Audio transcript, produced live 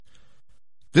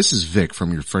This is Vic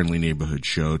from your friendly neighborhood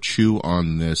show, Chew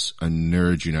on This, a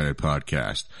Nerds United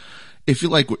podcast. If you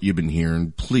like what you've been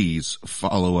hearing, please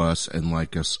follow us and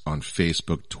like us on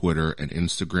Facebook, Twitter, and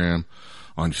Instagram.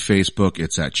 On Facebook,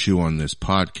 it's at Chew on This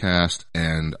podcast,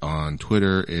 and on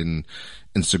Twitter and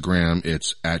Instagram,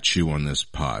 it's at Chew on This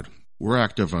pod. We're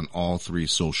active on all three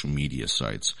social media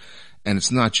sites, and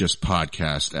it's not just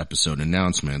podcast episode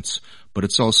announcements, but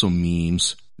it's also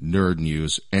memes, nerd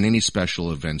news, and any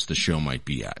special events the show might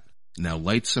be at. Now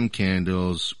light some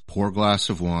candles, pour a glass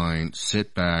of wine,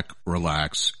 sit back,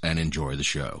 relax, and enjoy the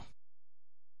show.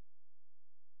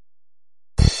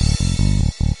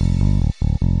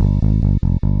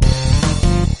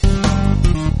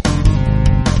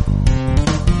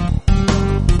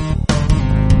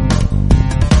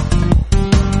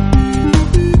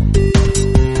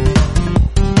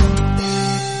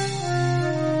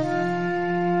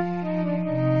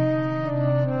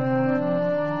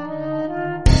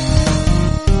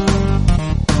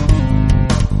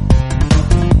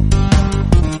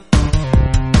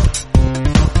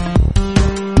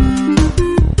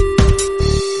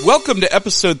 Welcome to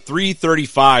episode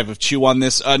 335 of Chew on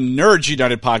This, a Nerds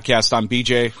United podcast. I'm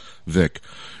BJ. Vic.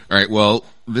 All right. Well,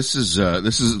 this is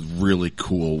really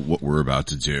cool what we're about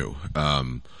to do.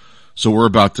 So we're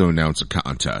about to announce a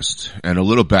contest, and a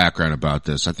little background about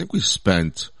this. I think we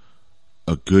spent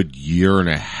a good year and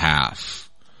a half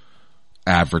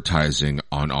advertising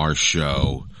on our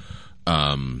show,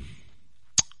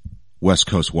 West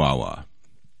Coast Wawa,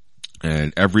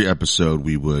 and every episode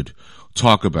we would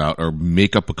talk about or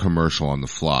make up a commercial on the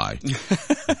fly,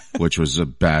 which was a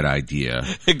bad idea.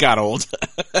 It got old.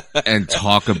 And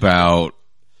talk about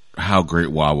how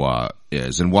great Wawa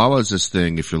is. And Wawa is this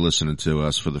thing, if you're listening to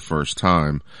us for the first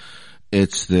time,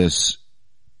 it's this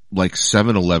like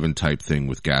 7-Eleven type thing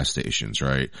with gas stations,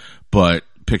 right? But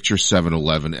picture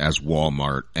 7-Eleven as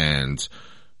Walmart, and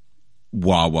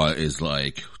Wawa is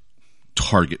like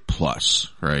Target Plus,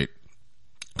 right?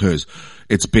 Because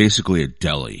it's basically a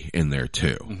deli in there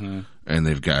too. Mm-hmm. And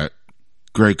they've got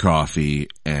great coffee,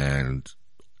 and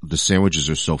the sandwiches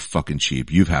are so fucking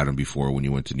cheap. You've had them before when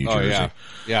you went to New Jersey. Yeah.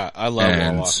 Yeah, I love Wawa.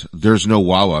 And there's no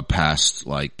Wawa past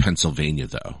like Pennsylvania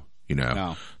though, you know.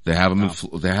 No. They have them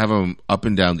they have them up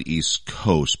and down the East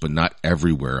Coast, but not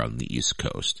everywhere on the East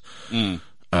Coast.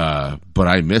 But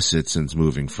I miss it since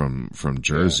moving from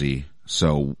Jersey. Yeah.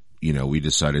 So, you know, we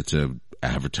decided to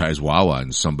advertise Wawa,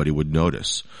 and somebody would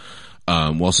notice.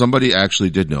 Well, somebody actually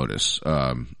did notice.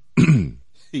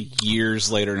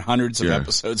 Years later and hundreds of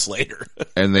episodes later.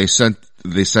 And they sent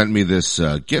me this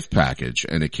gift package,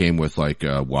 and it came with like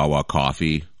Wawa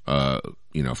coffee,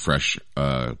 fresh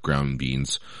ground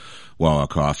beans, Wawa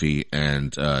coffee,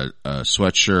 and a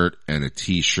sweatshirt and a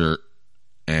t-shirt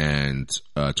and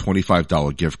a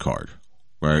 $25 gift card,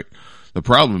 right? The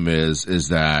problem is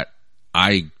that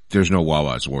there's no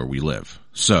Wawas where we live.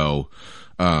 So,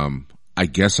 I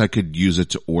guess I could use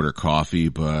it to order coffee,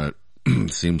 but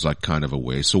seems like kind of a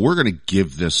waste. So we're going to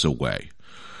give this away.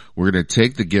 We're going to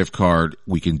take the gift card.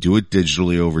 We can do it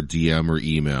digitally over DM or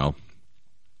email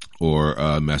or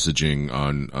messaging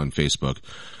on Facebook.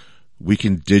 We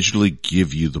can digitally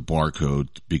give you the barcode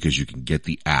because you can get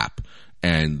the app.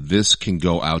 And this can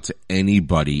go out to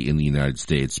anybody in the United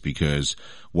States because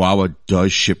Wawa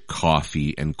does ship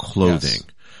coffee and clothing.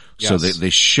 Yes. So they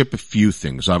ship a few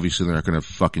things. Obviously, they're not going to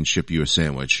fucking ship you a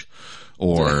sandwich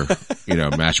or,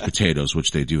 mashed potatoes, which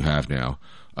they do have now.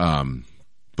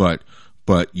 But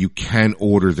you can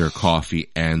order their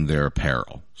coffee and their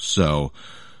apparel. So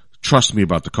trust me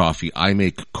about the coffee. I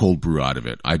make cold brew out of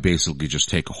it. I basically just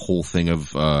take a whole thing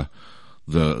of,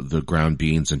 the ground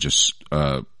beans and just,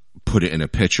 put it in a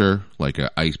pitcher, like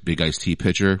big iced tea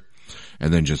pitcher.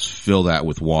 And then just fill that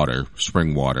with water,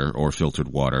 spring water or filtered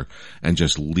water, and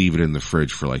just leave it in the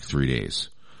fridge for like 3 days.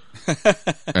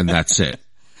 And that's it.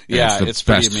 Yeah, it's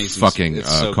the best amazing. fucking it's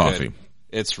so coffee. Good.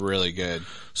 It's really good.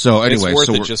 So anyway, it's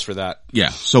worth it just for that. Yeah.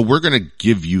 So we're going to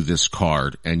give you this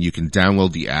card, and you can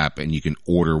download the app and you can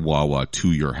order Wawa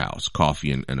to your house,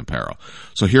 coffee and apparel.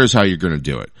 So here's how you're going to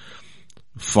do it.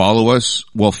 Follow us.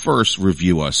 Well, first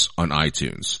review us on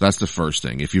iTunes. That's the first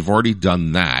thing. If you've already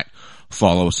done that,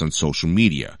 follow us on social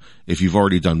media. If you've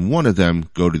already done one of them,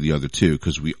 go to the other two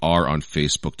because we are on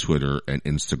Facebook, Twitter, and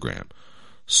Instagram.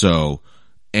 So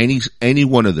any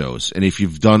one of those. And if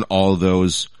you've done all of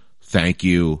those, thank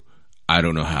you. I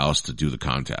don't know how else to do the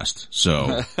contest.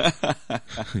 So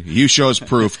you show us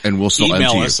proof and we'll still enter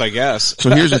you. Email us, I guess. So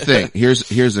here's the thing.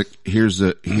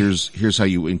 Here's how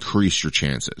you increase your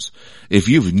chances. If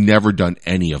you've never done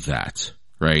any of that,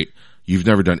 right? You've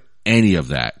never done any of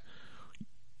that,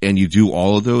 and you do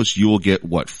all of those, you will get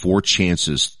 4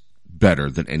 chances better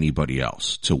than anybody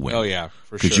else to win. Oh yeah,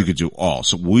 for Because sure. you could do all.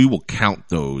 So we will count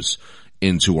those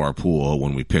into our pool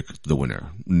when we pick the winner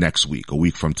next week, a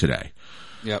week from today.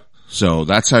 Yep. So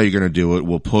that's how you're going to do it.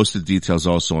 We'll post the details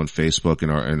also on Facebook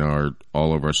and our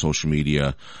all of our social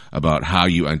media about how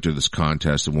you enter this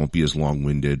contest. It won't be as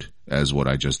long-winded as what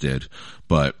I just did,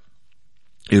 but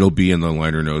it'll be in the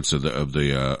liner notes of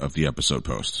the episode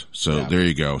post. So there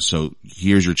you go. So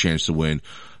here's your chance to win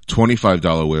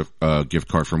 $25 gift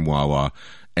card from Wawa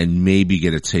and maybe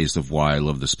get a taste of why I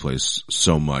love this place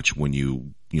so much when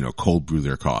you cold brew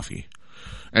their coffee.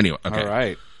 Anyway, okay. All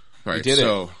right. All right, did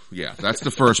so yeah, that's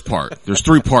the first part. There's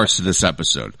 3 parts to this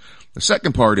episode. The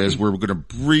second part is we're going to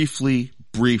briefly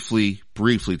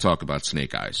talk about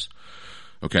Snake Eyes.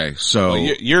 Okay, so Well,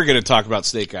 you're going to talk about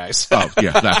Snake Eyes. oh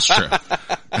yeah, that's true.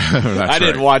 I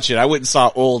didn't watch it. I went and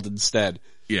saw Old instead.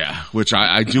 Yeah, which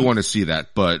I do want to see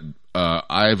that, but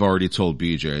I've already told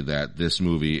BJ that this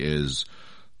movie is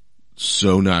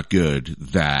so not good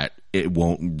that it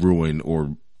won't ruin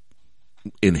or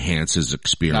enhance his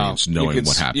experience knowing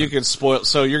what happened. You can spoil,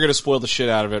 so you're going to spoil the shit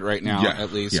out of it right now, Yeah,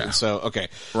 at least. yeah. And so, okay.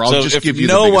 Or I'll so just if give you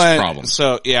the no biggest one, problem.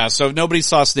 So if nobody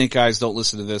saw Snake Eyes, don't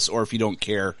listen to this, or if you don't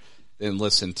care, then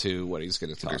listen to what he's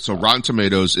going to talk So about. Rotten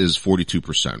Tomatoes is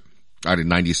 42% out of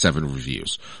 97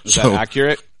 reviews. Is that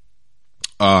accurate?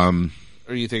 Um,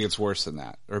 Or you think it's worse than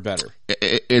that, or better?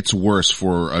 it's worse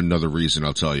for another reason,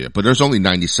 I'll tell you. But there's only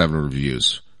 97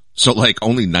 reviews. So like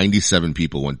only 97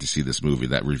 people went to see this movie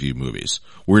that review movies.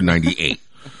 We're 98.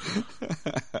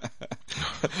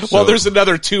 Well, there's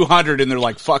another 200 and they're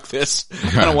like, fuck this.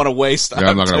 I don't want to waste. Yeah,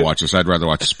 I'm not going to watch this. I'd rather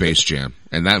watch Space Jam.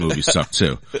 And that movie sucked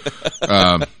too.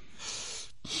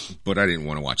 But I didn't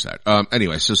want to watch that.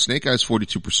 Anyway, so Snake Eyes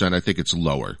 42%. I think it's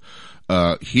lower.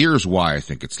 Here's why I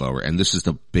think it's lower. And this is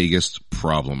the biggest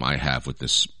problem I have with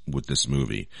this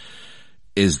movie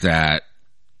is that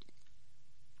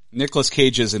Nicolas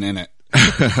Cage isn't in it.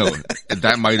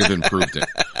 that might have improved it.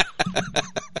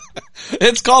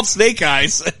 It's called Snake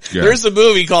Eyes. Yeah. There's a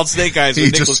movie called Snake Eyes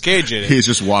with Nicolas Cage in it. He's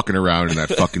just walking around in that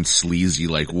fucking sleazy,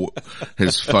 like,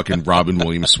 his fucking Robin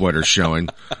Williams sweater showing,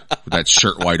 with that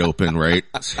shirt wide open, right?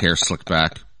 His hair slicked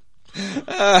back.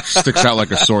 Sticks out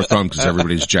like a sore thumb because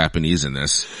everybody's Japanese in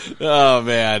this. Oh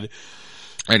man.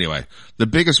 Anyway, the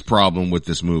biggest problem with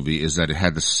this movie is that it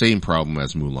had the same problem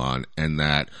as Mulan, and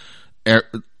that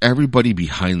everybody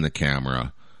behind the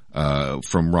camera,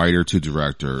 from writer to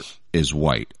director, is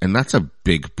white. And that's a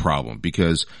big problem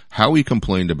because how we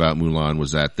complained about Mulan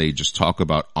was that they just talk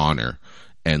about honor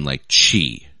and like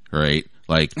chi, right?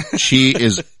 Like chi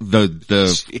is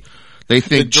they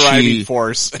think the driving chi,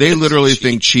 force. They literally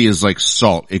think chi is like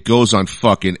salt. It goes on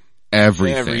fucking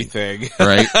everything.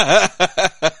 Right?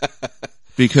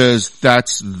 Because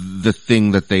that's the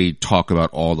thing that they talk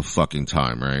about all the fucking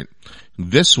time, right?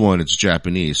 This one, it's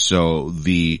Japanese, so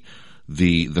the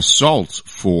salt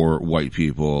for white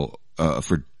people,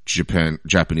 for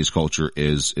Japanese culture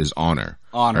is honor.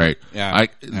 Honor. Right? Yeah.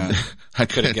 I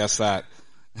could have guessed that.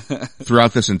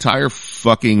 Throughout this entire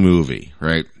fucking movie,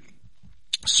 right?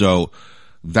 So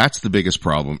that's the biggest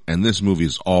problem, and this movie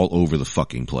is all over the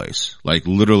fucking place. Like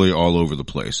literally all over the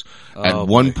place. At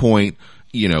one point,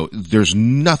 there's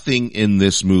nothing in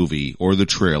this movie or the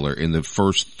trailer in the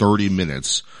first 30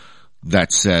 minutes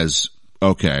that says,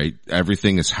 okay,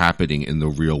 everything is happening in the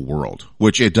real world,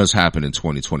 which it does happen in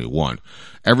 2021.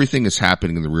 Everything is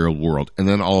happening in the real world. And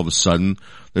then all of a sudden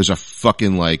there's a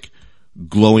fucking like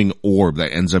glowing orb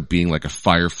that ends up being like a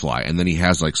firefly. And then he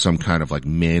has like some kind of like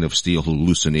Man of Steel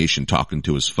hallucination talking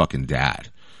to his fucking dad.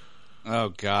 Oh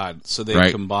God. So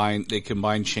they combine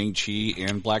Shang-Chi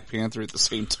and Black Panther at the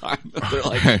same time. They're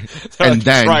like,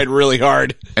 tried really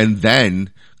hard. And then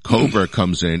Cobra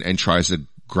comes in and tries to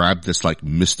grab this like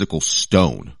mystical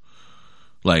stone.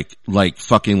 Like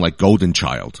fucking like Golden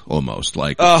Child almost.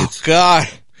 Like, oh God.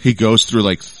 He goes through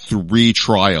like 3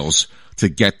 trials to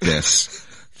get this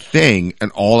thing,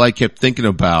 and all I kept thinking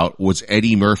about was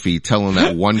Eddie Murphy telling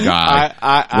that one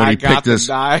guy when he picked his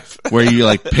knife, where he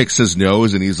like picks his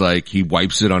nose and he's like, he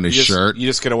wipes it on his shirt. You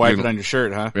just gotta wipe it on your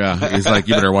shirt, huh? Yeah. He's like,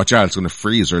 you better watch out. It's going to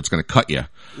freeze or it's going to cut you.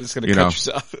 It's going to cut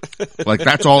yourself. Like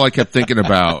that's all I kept thinking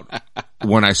about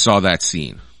when I saw that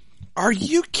scene. Are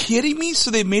you kidding me?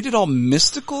 So they made it all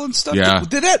mystical and stuff? Yeah.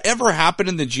 Did that ever happen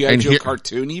in the G.I. Joe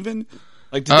cartoon even?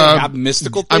 Like, did they have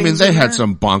mystical things? I mean, they had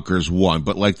some bonkers one,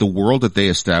 but like the world that they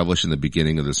established in the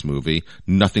beginning of this movie,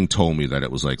 nothing told me that it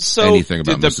was like anything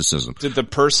about mysticism. Did the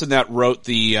person that wrote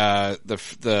the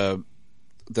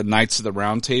Knights of the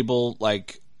Round Table,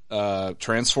 like,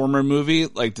 Transformer movie,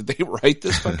 like, did they write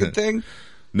this fucking thing?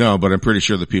 No, but I'm pretty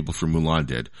sure the people from Mulan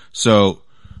did. So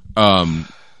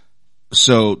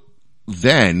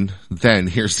then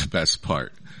here's the best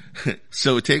part.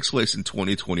 So it takes place in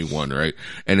 2021, right?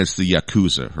 And it's the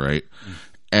Yakuza, right?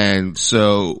 And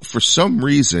so for some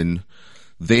reason,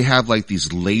 they have like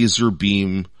these laser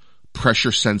beam,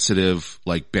 pressure sensitive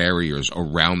like barriers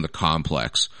around the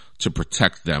complex to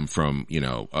protect them from, you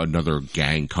know, another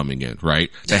gang coming in,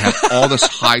 right? They have all this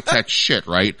high tech shit,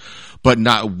 right? But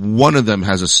not one of them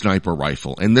has a sniper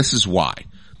rifle. And this is why.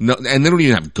 No, and they don't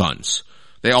even have guns.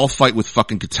 They all fight with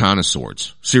fucking katana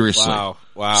swords. Seriously.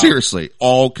 Wow. Seriously.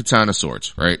 All katana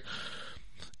swords, right?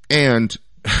 And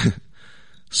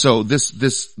so this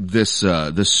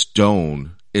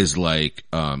stone is like,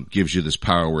 gives you this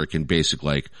power where it can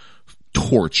basically like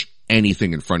torch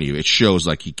anything in front of you. It shows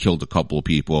like he killed a couple of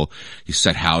people. He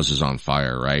set houses on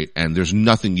fire, right? And there's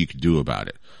nothing you can do about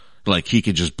it. Like he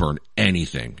can just burn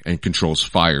anything and controls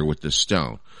fire with this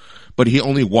stone. But he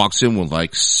only walks in with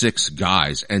like 6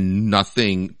 guys and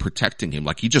nothing protecting him.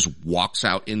 Like he just walks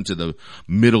out into the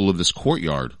middle of this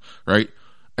courtyard, right?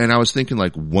 And I was thinking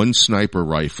like one sniper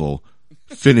rifle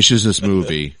finishes this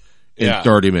movie in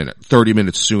 30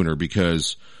 minutes sooner,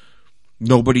 because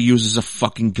nobody uses a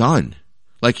fucking gun.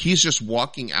 Like he's just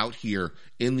walking out here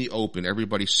in the open,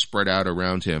 everybody's spread out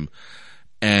around him,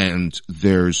 and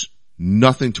there's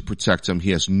nothing to protect him.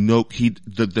 He has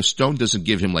the stone doesn't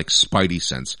give him like spidey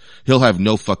sense. He'll have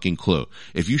no fucking clue.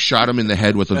 If you shot him in the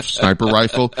head with a sniper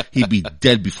rifle, he'd be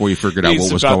dead before you figured out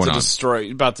what was going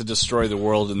on. About to destroy the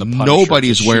world in the Punisher.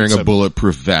 Nobody's wearing a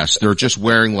bulletproof vest. They're just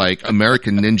wearing like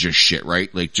American Ninja shit,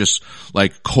 right? Like just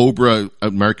like Cobra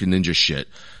American Ninja shit.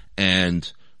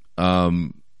 And,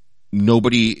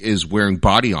 nobody is wearing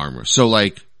body armor. So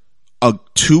like,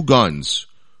 2 guns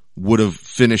would have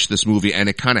finished this movie, and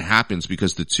it kind of happens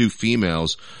because the 2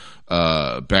 females,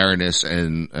 Baroness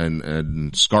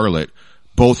and Scarlet,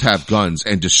 both have guns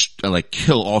and just like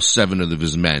kill all 7 of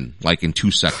his men like in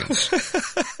 2 seconds.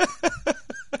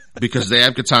 Because they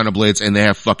have katana blades and they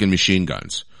have fucking machine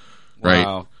guns. Right?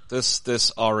 Wow.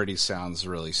 This already sounds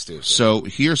really stupid. So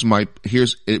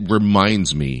it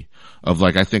reminds me of,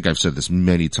 like, I think I've said this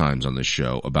many times on this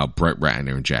show about Brett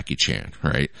Ratner and Jackie Chan,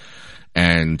 right?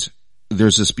 And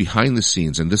there's this behind the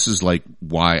scenes, and this is like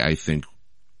why I think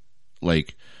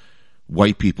like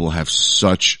white people have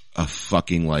such a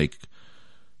fucking like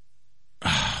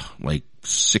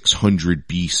 600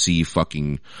 BC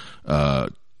fucking,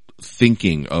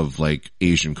 thinking of like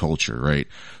Asian culture, right?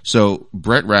 So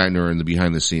Brett Ratner and the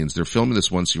behind the scenes, they're filming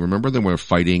this one scene. Remember them were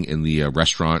fighting in the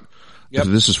restaurant? Yep.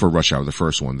 This is for Rush Hour, the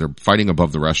first one. They're fighting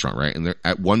above the restaurant, right? And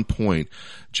at one point,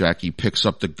 Jackie picks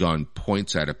up the gun,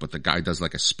 points at it, but the guy does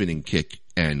like a spinning kick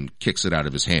and kicks it out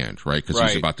of his hand, right? Because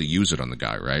he's about to use it on the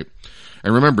guy, right?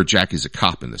 And remember, Jackie's a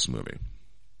cop in this movie.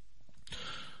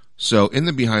 So in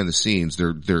the behind the scenes,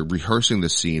 they're rehearsing the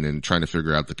scene and trying to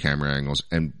figure out the camera angles,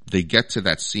 and they get to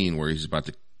that scene where he's about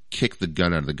to kick the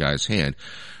gun out of the guy's hand,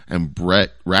 and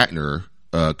Brett Ratner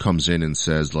comes in and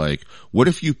says, like, what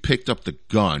if you picked up the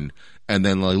gun and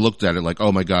then like looked at it like,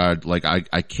 oh my God, like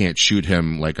I can't shoot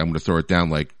him, like I'm gonna throw it down,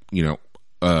 like, you know,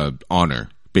 honor,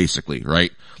 basically,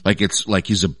 right? Like it's like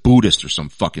he's a Buddhist or some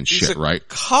fucking shit, right?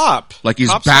 Cop. Like he's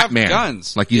Cops Batman. Have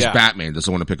guns. Like he's Batman,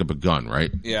 doesn't want to pick up a gun,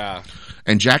 right? Yeah.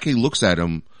 And Jackie looks at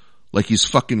him like he's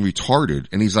fucking retarded,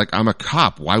 and he's like, I'm a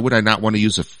cop. Why would I not want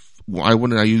to why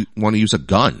wouldn't I want to use a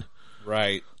gun?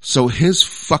 Right. So his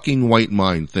fucking white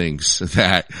mind thinks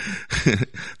that,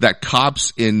 that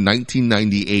cops in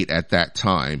 1998 at that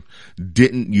time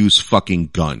didn't use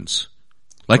fucking guns.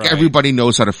 Like everybody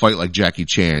knows how to fight like Jackie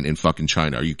Chan in fucking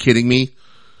China. Are you kidding me?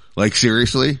 Like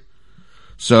seriously?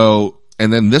 So,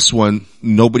 and then this one,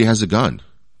 nobody has a gun.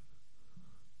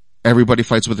 Everybody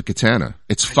fights with a katana.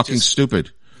 It's fucking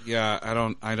stupid. Yeah, I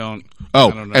don't.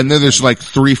 Oh, and then there's like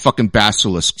 3 fucking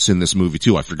basilisks in this movie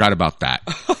too. I forgot about that.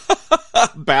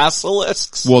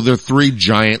 Basilisks? Well, they're 3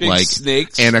 giant big like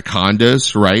snakes.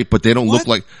 Anacondas, right? But they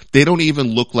don't they don't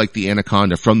even look like the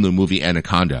anaconda from the movie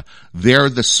Anaconda. They're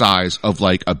the size of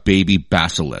like a baby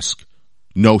basilisk.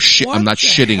 No shit. I'm not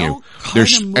shitting you.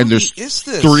 There's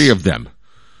 3 of them.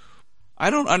 I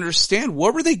don't understand.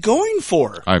 What were they going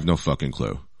for? I have no fucking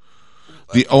clue.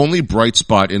 The only bright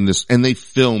spot in this, and they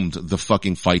filmed the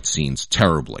fucking fight scenes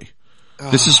terribly.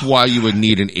 This is why you would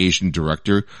need an Asian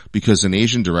director, because an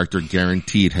Asian director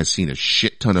guaranteed has seen a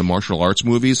shit ton of martial arts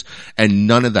movies, and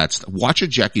none of that stuff. Watch a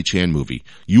Jackie Chan movie.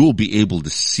 You will be able to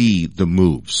see the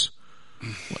moves.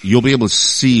 You'll be able to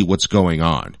see what's going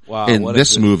on. Wow, in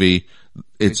this movie,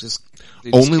 it's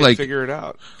they only like, figure it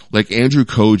out. Like Andrew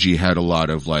Koji had a lot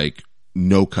of like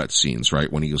no cut scenes,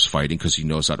 right? When he was fighting, because he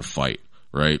knows how to fight,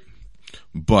 right?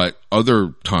 But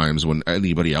other times when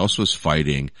anybody else was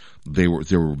fighting, there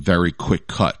were very quick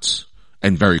cuts,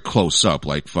 and very close up,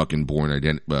 like fucking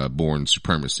Bourne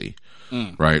Supremacy,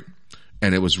 right?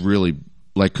 And it was really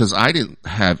like, cause I didn't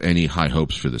have any high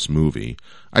hopes for this movie.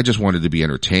 I just wanted to be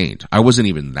entertained. I wasn't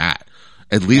even that.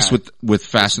 At least with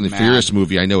Fast and the Furious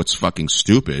movie, I know it's fucking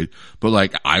stupid, but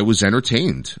like I was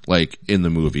entertained, like in the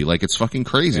movie. Like it's fucking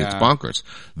crazy. Yeah. It's bonkers.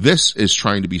 This is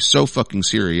trying to be so fucking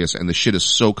serious and the shit is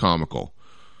so comical.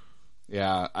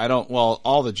 Yeah,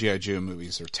 all the G.I. Joe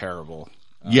movies are terrible.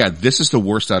 Yeah, this is the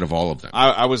worst out of all of them.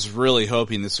 I was really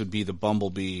hoping this would be the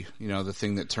Bumblebee, the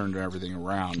thing that turned everything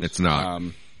around. It's not.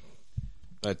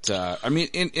 I mean,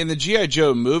 in the G.I.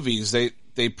 Joe movies,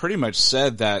 they pretty much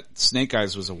said that Snake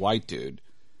Eyes was a white dude.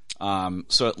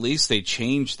 So at least they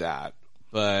changed that,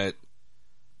 but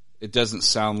it doesn't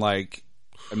sound like,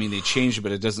 they changed it,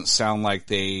 but it doesn't sound like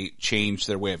they changed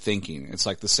their way of thinking. It's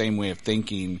like the same way of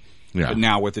thinking, but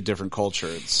now with a different culture.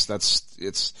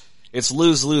 It's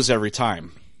lose-lose every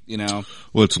time, Well,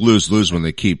 it's lose-lose when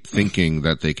they keep thinking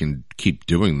that they can keep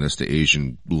doing this to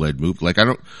Asian-led movie. Like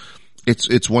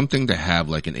it's one thing to have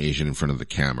like an Asian in front of the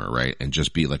camera, right? And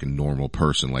just be like a normal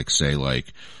person, like say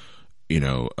like,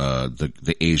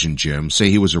 the Asian Jim, say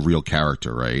he was a real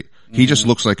character, right? Mm-hmm. He just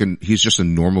looks like he's just a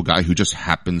normal guy who just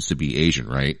happens to be Asian,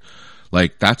 right?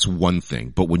 Like that's one thing.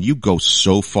 But when you go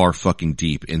so far fucking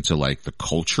deep into like the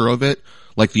culture of it,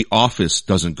 like The Office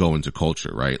doesn't go into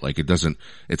culture, right? Like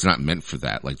it's not meant for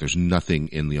that. Like there's nothing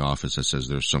in The Office that says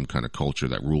there's some kind of culture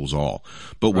that rules all.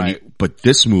 But but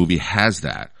this movie has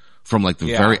that. From like the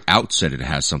very outset, it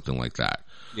has something like that.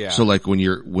 Yeah. So like when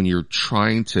you're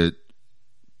trying to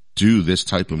do this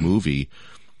type of movie,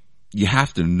 you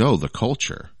have to know the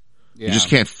culture. Yeah. You just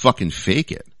can't fucking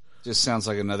fake it. Just sounds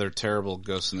like another terrible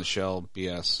Ghost in the Shell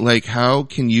BS. Like how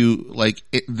can you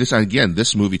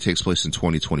this movie takes place in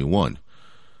 2021.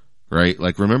 Right?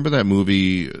 Like remember that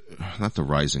movie, not The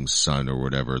Rising Sun or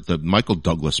whatever, the Michael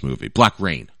Douglas movie, Black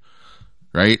Rain.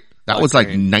 Right? That was like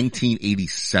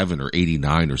 1987 or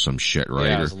 89 or some shit, right?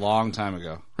 Yeah, it was a long time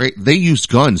ago. Right? They used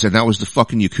guns and that was the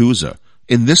fucking Yakuza.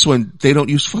 In this one, they don't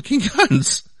use fucking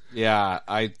guns. Yeah,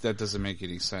 that doesn't make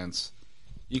any sense.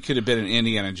 You could have been in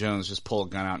Indiana Jones, just pull a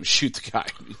gun out and shoot the guy.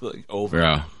 Like,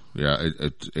 over. Yeah,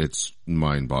 it's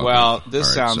mind-boggling. Well,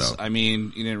 this sounds, you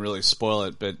didn't really spoil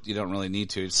it, but you don't really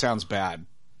need to. It sounds bad.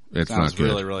 It sounds not good.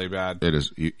 Really, really bad. It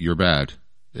is. You're bad.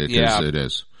 It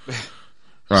is.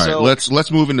 All right,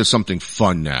 let's move into something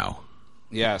fun now.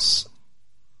 Yes.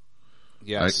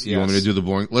 Yes. You want me to do the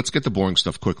boring? Let's get the boring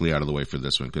stuff quickly out of the way for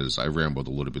this one because I rambled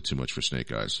a little bit too much for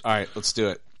Snake Eyes. All right, let's do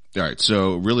it. All right,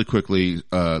 so really quickly,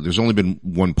 there's only been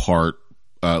one part.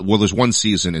 There's one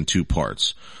season and 2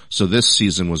 parts. So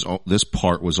this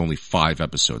part was only 5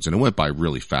 episodes, and it went by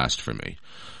really fast for me.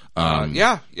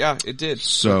 Yeah, it did.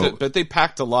 So, but they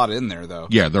packed a lot in there, though.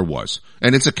 Yeah, there was,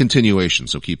 and it's a continuation,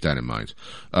 so keep that in mind.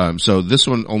 So this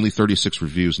one only 36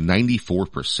 reviews,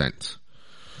 94%.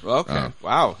 Okay,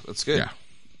 wow, that's good.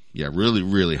 Yeah, really,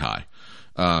 really high.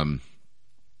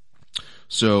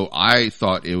 So I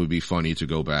thought it would be funny to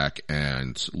go back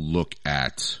and look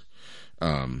at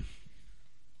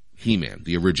He-Man,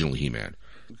 the original He-Man.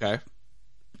 Okay,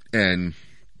 and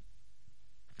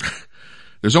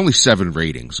there's only 7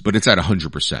 ratings, but it's at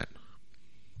 100%.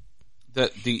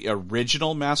 The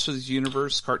original Masters of the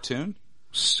Universe cartoon?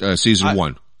 Season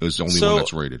 1 is the only one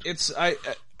that's rated.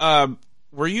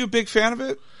 Were you a big fan of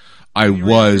it? I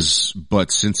was,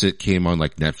 but since it came on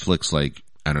like Netflix, like,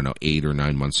 I don't know, 8 or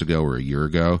 9 months ago or a year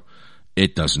ago,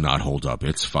 it does not hold up.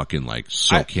 It's fucking like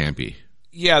so campy.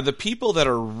 Yeah, the people that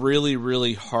are really,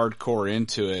 really hardcore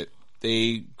into it,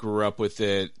 they grew up with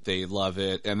it, they love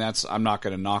it, and I'm not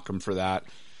going to knock them for that.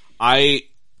 I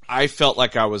felt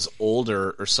like I was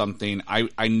older or something.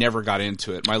 I never got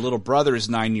into it. My little brother is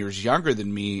 9 years younger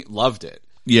than me, loved it.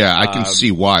 Yeah, I can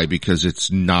see why, because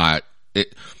it's not,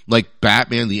 like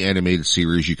Batman, the animated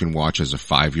series, you can watch as a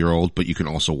 5-year-old, but you can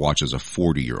also watch as a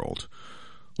 40-year-old.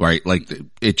 Right? Like,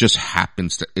 it just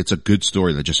happens it's a good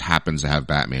story that just happens to have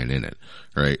Batman in it.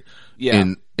 Right? Yeah.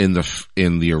 In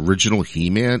the original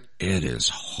He-Man, it is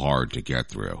hard to get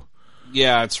through.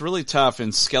 Yeah, it's really tough,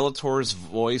 and Skeletor's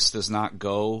voice does not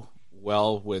go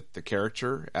well with the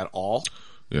character at all.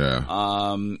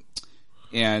 Yeah.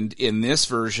 And in this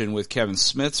version, with Kevin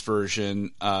Smith's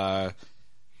version,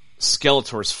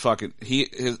 Skeletor's fucking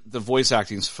the voice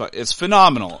acting it's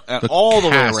phenomenal and all the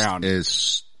way around.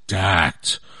 Is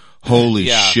stacked. Holy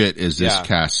shit, is this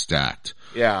cast stacked?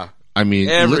 Yeah. I mean,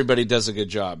 everybody does a good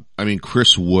job. I mean,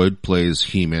 Chris Wood plays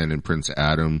He-Man and Prince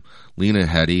Adam. Lena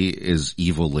Headey is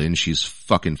Evil Lynn. She's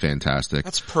fucking fantastic.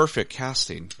 That's perfect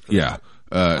casting. Yeah.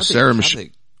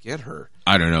 get her?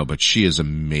 I don't know, but she is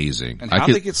amazing. And how'd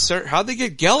they get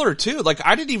Geller too? Like,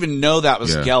 I didn't even know that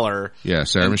was Geller. Yeah,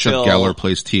 Sarah Michelle Gellar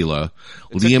plays Tila.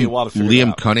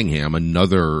 Liam Cunningham,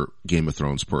 another Game of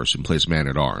Thrones person, plays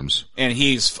Man-at-Arms. And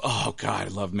he's, oh God, I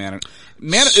love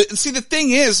see, the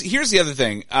thing is, here's the other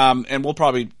thing, and we'll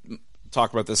probably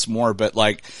talk about this more, but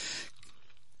like,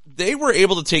 they were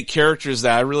able to take characters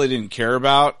that I really didn't care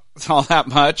about all that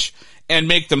much and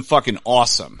make them fucking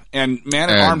awesome. And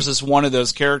Man-at-Arms is one of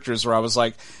those characters where I was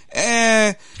like,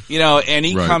 and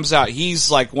he comes out,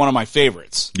 he's like one of my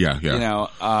favorites. Yeah.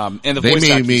 And the voice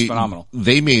acting is phenomenal.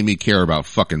 They made me care about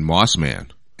fucking Moss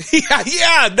Man.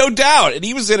 yeah, no doubt. And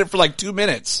he was in it for like 2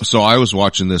 minutes. So I was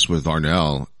watching this with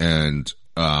Arnell, and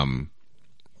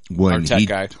when our tech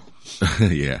guy.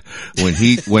 Yeah. When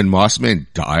Mossman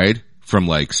died from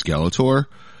like Skeletor,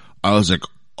 I was like,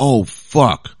 oh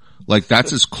fuck. Like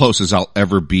that's as close as I'll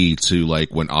ever be to like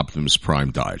when Optimus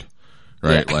Prime died.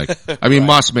 Right? Yeah. Like, I mean,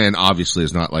 Mossman obviously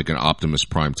is not like an Optimus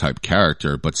Prime type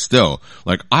character, but still,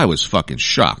 like I was fucking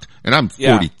shocked. And I'm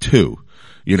 42.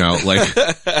 You know, like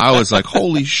I was like,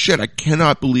 holy shit, I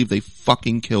cannot believe they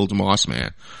fucking killed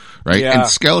Mossman. Right? Yeah. And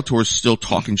Skeletor's still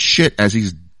talking shit as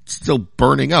he's still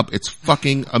burning up. It's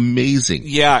fucking amazing.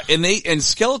 Yeah, and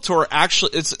Skeletor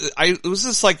actually, it was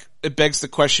just like, it begs the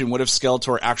question, what if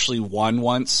Skeletor actually won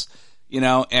once? You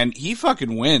know, and he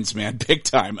fucking wins, man, big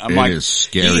time. I'm like, is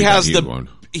scary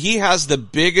he has the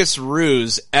biggest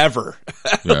ruse ever.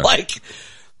 Yeah. Like,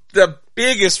 the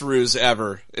biggest ruse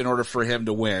ever in order for him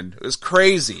to win. It was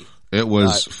crazy. It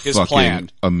was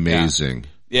fucking amazing.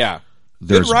 Yeah.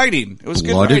 Good writing. It was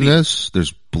good writing.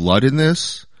 There's blood in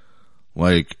this.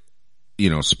 Like, you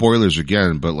know, spoilers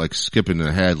again, but like skipping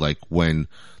ahead, like when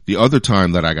the other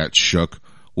time that I got shook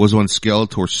was when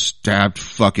Skeletor stabbed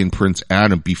fucking Prince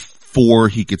Adam before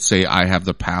he could say, I have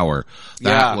the power.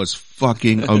 That was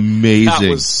fucking amazing. That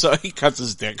was he cuts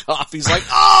his dick off. He's like,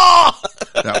 oh!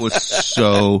 That was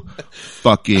so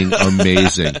fucking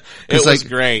amazing. It was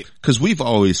great. Cause we've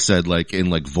always said like in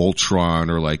like Voltron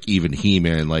or like even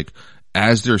He-Man, like,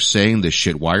 as they're saying this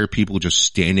shit, why are people just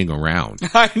standing around?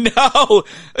 I know.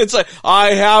 It's like,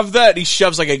 I have that. And he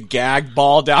shoves like a gag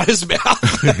ball down his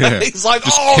mouth. Yeah. He's like,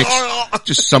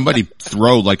 just somebody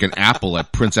throw like an apple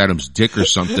at Prince Adam's dick or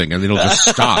something and it'll just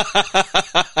stop.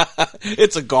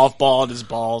 It's a golf ball in his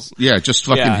balls. Yeah, just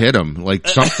fucking hit him, like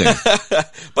something.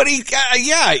 But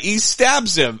he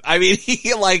stabs him. I mean,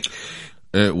 he like...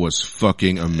 It was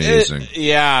fucking amazing.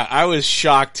 I was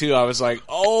shocked too. I was like,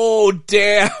 oh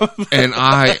damn. And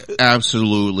I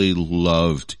absolutely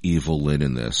loved Evil Lynn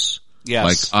in this.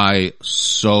 Yes. Like I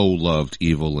so loved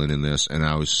Evil Lynn in this, and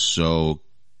I was so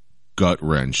gut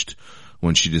wrenched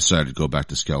when she decided to go back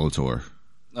to Skeletor.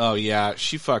 Oh yeah,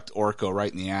 she fucked Orko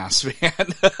right in the ass, man.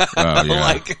 Oh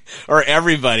yeah. Or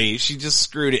everybody. She just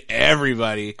screwed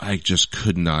everybody. I just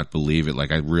could not believe it.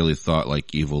 Like I really thought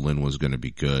like Evil Lynn was gonna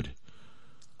be good.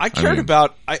 I cared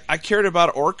about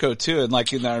Orko too, and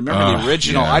like I remember the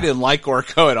original. I didn't like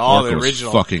Orko at all. The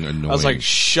original, fucking annoying. I was like,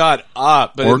 shut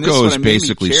up. But Orko is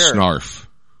basically Snarf.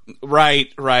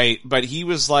 Right. But he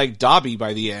was like Dobby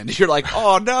by the end. You're like,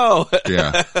 oh no.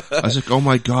 Yeah. I was like, oh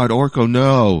my god, Orko,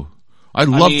 no. I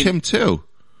loved him too.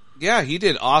 Yeah, he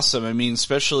did awesome. I mean,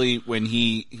 especially when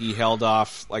he held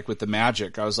off like with the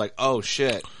magic. I was like, oh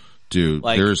shit. Dude,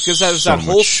 like, there's because that was so that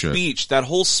whole shit. speech, that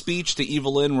whole speech to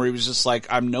Evil Lynn where he was just like,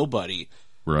 I'm nobody.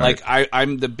 Right. Like,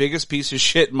 I'm the biggest piece of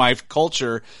shit in my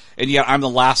culture, and yet I'm the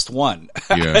last one.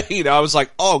 Yeah. You know, I was like,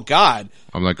 oh god.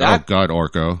 I'm like, oh god,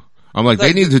 Orko. I'm like,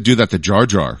 they need to do that to Jar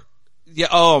Jar. Yeah,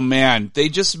 oh man. They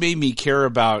just made me care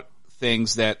about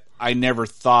things that I never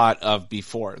thought of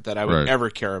before, that I would ever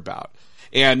care about.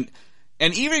 And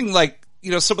even like, you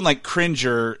know, someone like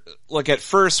Cringer, like at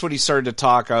first when he started to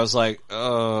talk, I was like,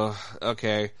 oh,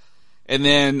 okay. And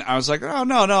then I was like, oh,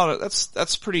 no,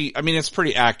 that's pretty, I mean, it's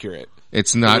pretty accurate.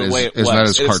 It's not as cartoony.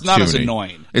 It's not as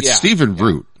annoying. It's Stephen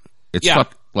Root. It's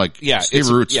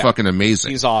Stephen Root's fucking amazing.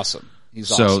 He's awesome.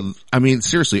 So, I mean,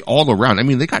 seriously, all around. I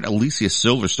mean, they got Alicia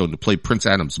Silverstone to play Prince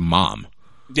Adam's mom.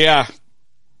 Yeah.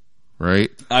 Right?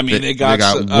 I mean, they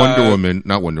got Wonder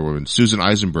Woman, Susan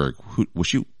Eisenberg. Who was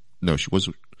she? No, she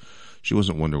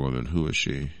wasn't Wonder Woman. Who is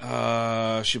she?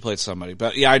 She played somebody,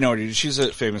 but yeah, I know her. She's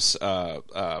a famous,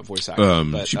 voice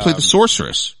actor. She played the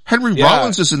sorceress. Henry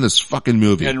Rollins is in this fucking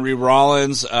movie. Henry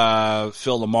Rollins,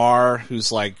 Phil Lamar,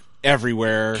 who's like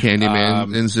everywhere.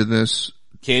 Candyman's in this.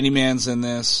 Candyman's in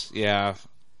this. Yeah.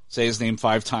 Say his name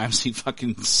 5 times, he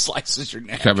fucking slices your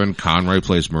neck. Kevin Conroy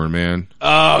plays Merman.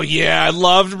 Oh yeah, I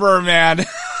loved Merman.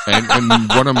 and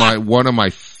one of my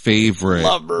favorite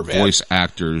voice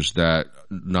actors that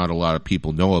not a lot of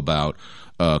people know about,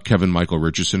 Kevin Michael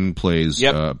Richardson plays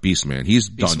Beastman. He's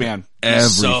done Beastman. everything.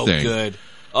 He's so good.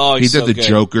 Oh, he he's did so the good.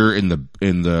 Joker in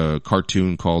the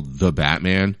cartoon called The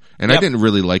Batman, and I didn't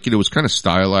really like it. It was kind of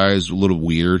stylized, a little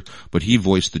weird, but he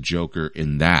voiced the Joker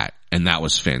in that, and that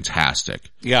was fantastic.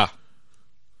 Yeah.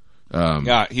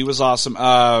 Yeah, he was awesome.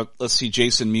 Let's see,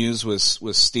 Jason Mewes was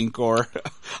Stinkor.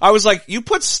 I was like, you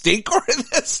put Stinkor in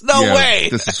this? No way.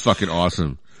 This is fucking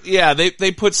awesome. Yeah,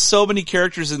 they put so many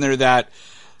characters in there that,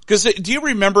 cause do you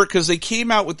remember, cause they came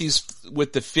out with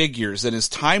with the figures, and as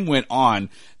time went on,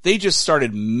 they just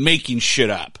started making shit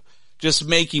up. Just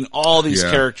making all these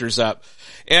characters up.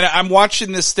 And I'm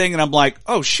watching this thing and I'm like,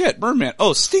 oh shit, Merman,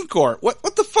 oh Stinkor,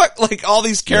 what the fuck? Like all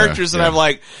these characters, and I'm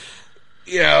like,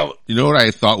 you know what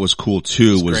I thought was cool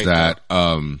too was that,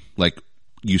 like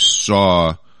you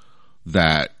saw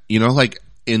that, like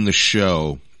in the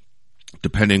show,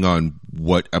 depending on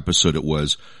what episode it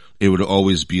was, it would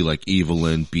always be like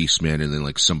Evelyn, Beastman, and then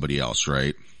like somebody else,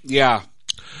 right? Yeah.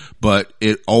 But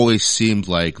it always seemed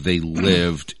like they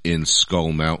lived in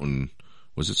Skull Mountain.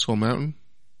 Was it Skull Mountain?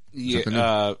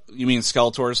 Yeah. You mean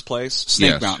Skeletor's place?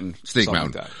 Snake Mountain. Snake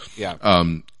Mountain. Like yeah.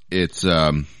 It's,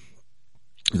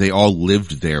 they all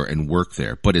lived there and worked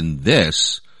there. But in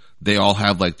this, they all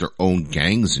have like their own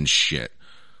gangs and shit.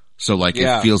 So like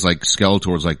it feels like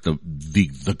Skeletor's like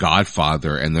the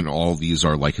Godfather, and then all these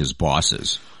are like his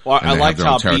bosses. Well, I liked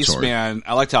how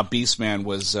Beastman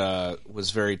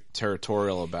was very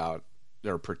territorial about,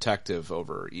 or protective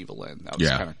over Evelyn. That was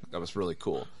that was really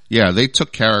cool. Yeah, they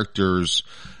took characters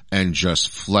and just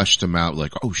fleshed them out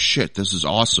like, oh shit, this is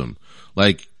awesome.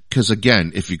 Like, cause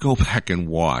again, if you go back and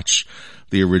watch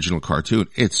the original cartoon,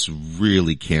 it's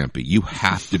really campy. You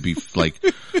have to be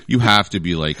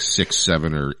like 6,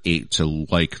 7, or 8 to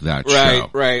like that show.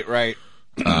 Right.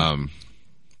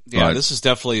 Yeah, this is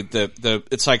definitely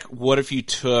it's like, what if you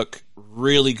took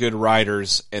really good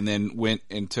writers and then went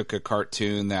and took a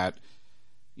cartoon that,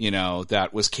 that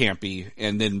was campy,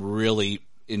 and then really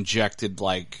injected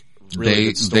like really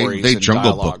good stories. They and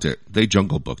jungle dialogue. booked it. They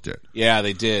jungle booked it. Yeah,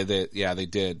 they did. They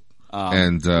did.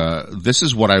 And this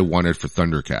is what I wanted for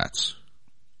Thundercats,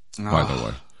 by the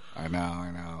way. I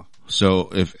know. So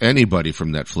if anybody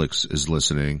from Netflix is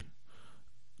listening,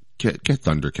 get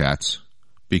Thundercats,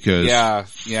 because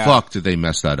fuck did they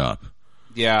mess that up.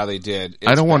 Yeah, they did.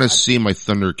 I don't want to see my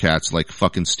Thundercats like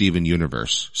fucking Steven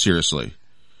Universe. Seriously.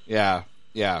 Yeah.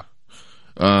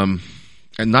 And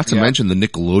not to mention the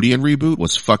Nickelodeon reboot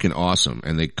was fucking awesome,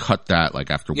 and they cut that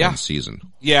like after one season.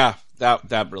 Yeah.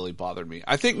 That really bothered me.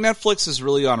 I think Netflix is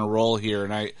really on a roll here,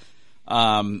 and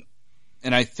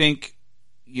I think,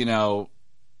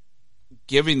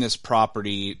 giving this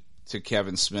property to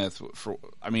Kevin Smith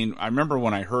I remember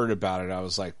when I heard about it, I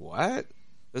was like, what?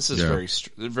 This is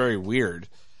very weird.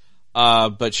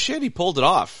 But shit, he pulled it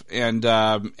off. And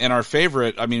our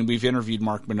favorite, we've interviewed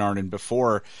Mark Menardin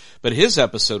before, but his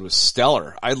episode was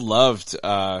stellar. I loved,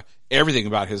 everything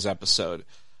about his episode.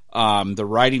 The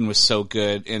writing was so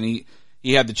good, and he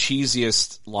had the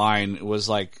cheesiest line. It was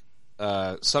like,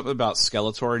 something about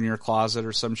Skeletor in your closet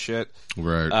or some shit.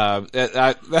 Right.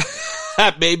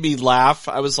 That made me laugh.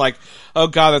 I was like, oh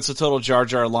god, that's a total Jar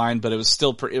Jar line, but it was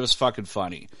still, it was fucking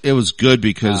funny. It was good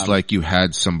because like you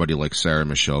had somebody like Sarah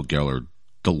Michelle Gellar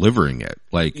delivering it.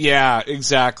 Like, yeah,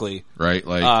 exactly. Right.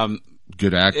 Like,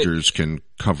 good actors can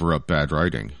cover up bad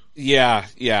writing. Yeah.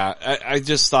 I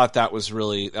just thought that was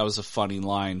a funny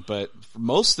line, but for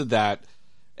most of that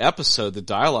episode, the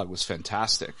dialogue was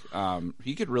fantastic.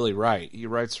 He could really write. He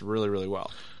writes really, really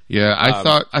well. Yeah, I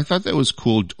thought that was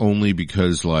cool only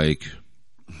because, like,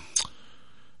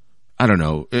 I don't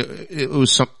know, it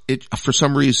was for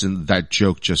some reason that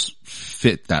joke just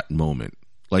fit that moment.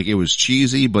 Like, it was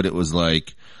cheesy, but it was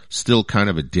like still kind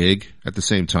of a dig at the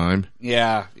same time.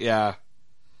 Yeah.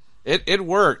 It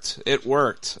worked.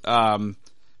 But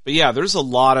yeah, there's a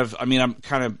lot of, I'm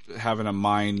kind of having a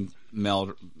mind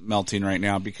melting right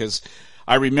now, because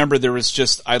I remember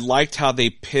I liked how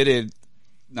they they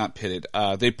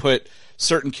put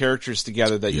certain characters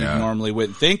together that you normally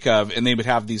wouldn't think of, and they would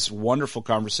have these wonderful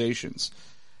conversations.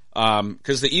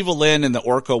 Cause the Evelyn and the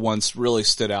Orko ones really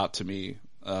stood out to me,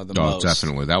 the most.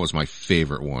 Definitely. That was my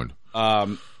favorite one.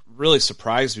 Really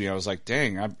surprised me. I was like,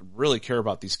 dang, I really care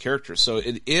about these characters. So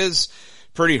it is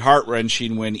pretty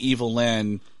heart-wrenching when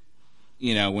Evelyn,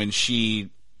 when she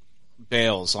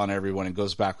bails on everyone and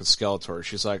goes back with Skeletor.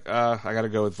 She's like, I gotta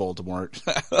go with Voldemort.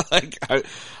 Like,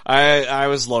 I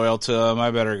was loyal to him.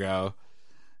 I better go.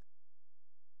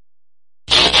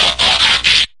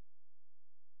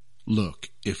 Look,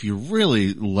 if you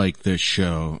really like this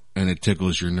show and it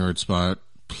tickles your nerd spot,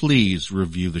 please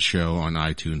review the show on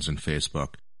iTunes and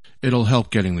Facebook. It'll help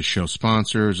getting the show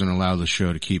sponsors and allow the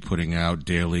show to keep putting out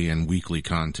daily and weekly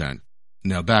content.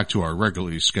 Now back to our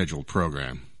regularly scheduled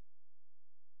program.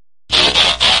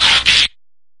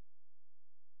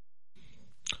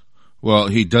 Well,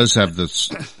 he does have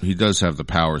the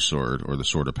power sword, or the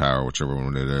sword of power, whichever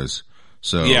one it is.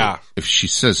 So Yeah. if she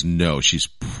says no, she's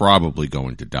probably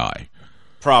going to die.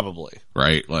 Probably.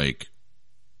 Right? Like,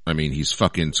 I mean, he's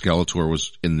fucking Skeletor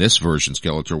was, in this version,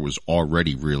 Skeletor was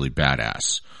already really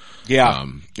badass. Yeah.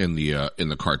 In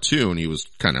the cartoon, he was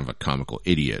kind of a comical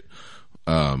idiot.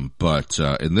 But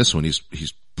in this one,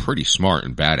 he's pretty smart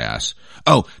and badass.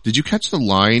 Oh, did you catch the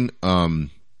line,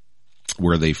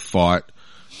 where they fought,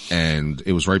 and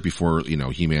it was right before,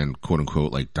 He-Man, quote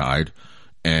unquote, like, died,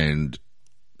 and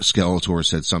Skeletor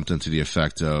said something to the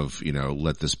effect of,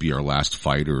 let this be our last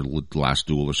fight or last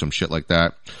duel or some shit like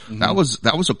that. Mm-hmm.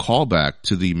 That was a callback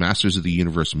to the Masters of the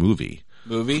Universe movie.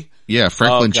 Yeah,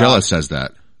 Frank Langella says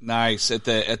that. Nice. At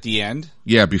the end?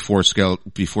 Yeah, before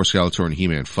Skeletor and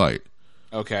He-Man fight.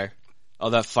 Okay. Oh,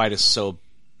 that fight is so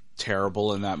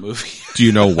terrible in that movie. Do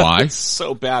you know why? It's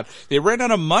so bad. They ran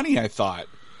out of money, I thought.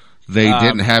 They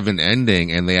didn't have an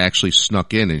ending, and they actually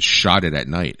snuck in and shot it at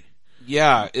night.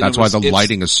 Yeah. That's why the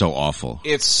lighting is so awful.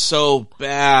 It's so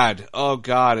bad. Oh,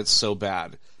 God, it's so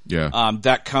bad. Yeah.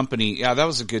 That company, that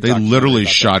was a good They literally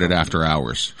shot it after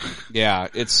hours. Yeah,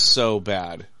 it's so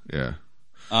bad. Yeah.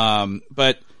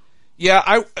 But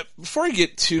yeah, before I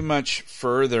get too much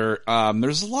further,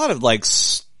 there's a lot of like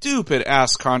stupid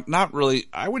ass not really,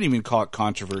 I wouldn't even call it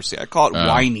controversy. I call it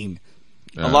whining.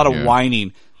 A lot of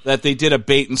whining that they did a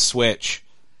bait and switch.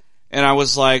 And I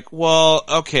was like, well,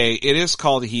 okay, it is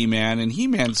called He-Man, and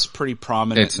He-Man's pretty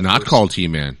prominent. It's not called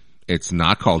He-Man. It's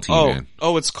not called He-Man.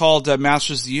 Oh, it's called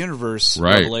Masters of the Universe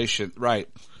Revelation. Right.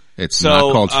 It's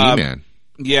not called He-Man.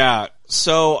 Yeah.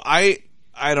 So I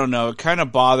don't know. It kind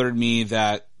of bothered me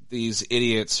that these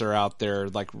idiots are out there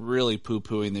like really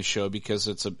poo-pooing the show because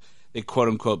it's they quote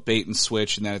unquote bait and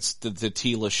switch, and that it's the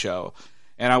Tila show.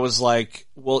 And I was like,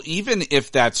 well, even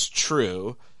if that's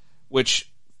true,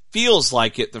 which feels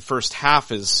like it, the first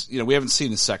half is, we haven't seen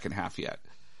the second half yet.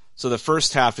 So the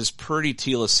first half is pretty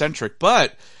Tila-centric,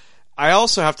 but I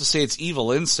also have to say it's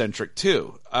Evil-Lyn-centric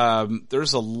too.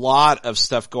 There's a lot of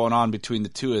stuff going on between the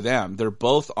two of them. They're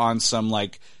both on some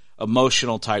like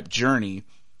emotional type journey.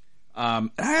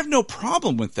 And I have no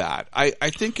problem with that. I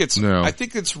think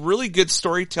it's really good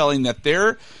storytelling that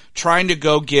they're trying to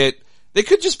go get. They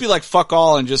could just be like, fuck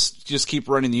all and just keep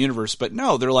running the universe. But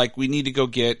no, they're like, we need to go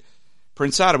get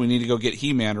Prince Adam, we need to go get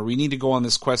He-Man, or we need to go on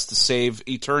this quest to save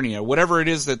Eternia, whatever it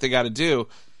is that they got to do.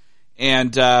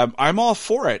 And I'm all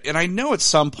for it. And I know at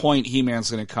some point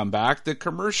He-Man's going to come back.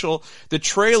 The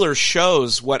trailer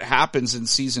shows what happens in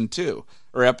season 2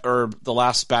 or the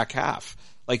last back half.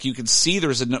 Like you can see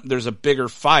there's a bigger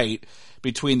fight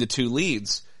between the two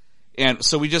leads. And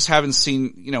so we just haven't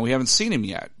seen, we haven't seen him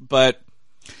yet. But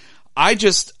I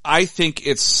think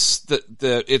it's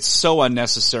it's so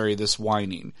unnecessary, this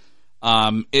whining.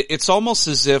 It's almost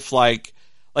as if like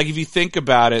if you think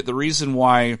about it, the reason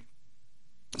why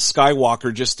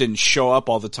Skywalker just didn't show up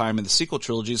all the time in the sequel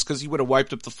trilogy is because he would have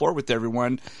wiped up the floor with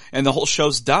everyone and the whole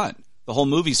show's done. The whole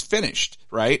movie's finished,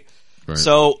 right?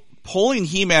 So pulling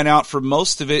He-Man out for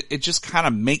most of it, it just kind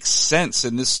of makes sense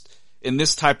in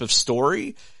this type of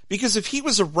story, because if he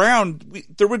was around,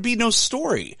 there would be no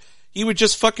story. He would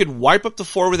just fucking wipe up the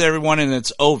floor with everyone and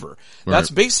it's over. Right. That's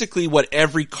basically what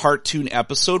every cartoon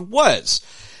episode was.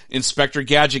 Inspector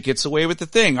Gadget gets away with the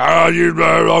thing.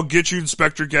 I'll get you,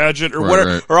 Inspector Gadget, or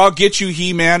whatever, or I'll get you,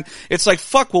 He-Man. It's like,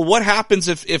 fuck, well, what happens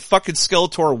if fucking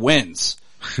Skeletor wins?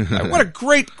 What a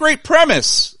great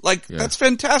premise. Like, that's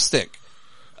fantastic.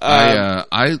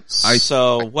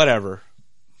 So, whatever.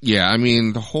 Yeah, I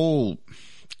mean, the whole,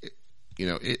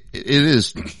 it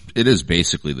is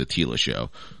basically the Tila show,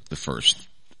 the first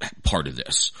part of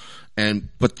this.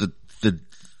 But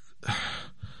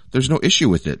there's no issue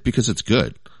with it because it's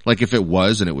good. Like if it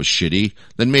was and it was shitty,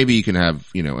 then maybe you can have,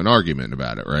 an argument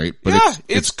about it, right? But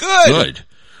it's good.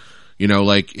 Good.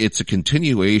 Like it's a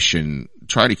continuation.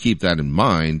 Try to keep that in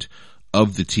mind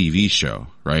of the TV show,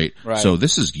 right? So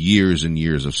this is years and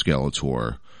years of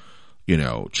Skeletor,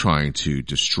 trying to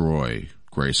destroy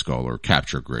Grayskull or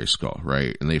capture Grayskull,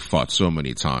 right? And they fought so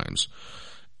many times.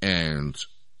 And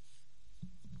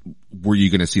were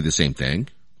you going to see the same thing,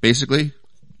 basically?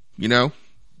 Like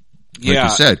you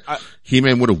said,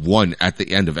 He-Man would have won at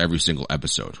the end of every single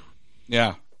episode.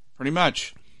 Yeah, pretty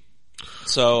much.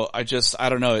 So I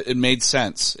don't know. It made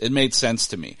sense. It made sense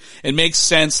to me. It makes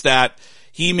sense that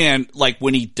He-Man, like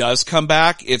when he does come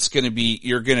back, it's going to be,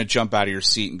 you're going to jump out of your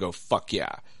seat and go, fuck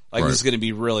yeah. Like this is going to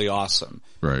be really awesome.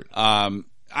 Right.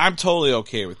 I'm totally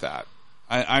okay with that.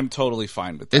 I'm totally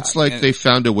fine with that. It's like they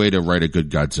found a way to write a good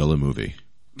Godzilla movie,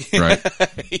 right?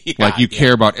 Like you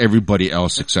care about everybody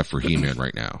else except for He-Man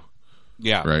right now.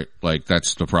 Yeah. Right? Like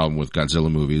that's the problem with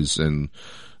Godzilla movies, and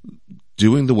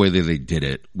doing the way that they did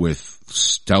it with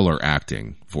stellar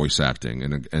acting, voice acting,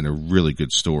 and a really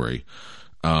good story.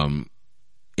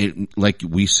 It, like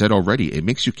we said already, it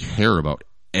makes you care about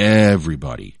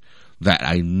everybody that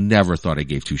I never thought I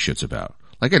gave two shits about.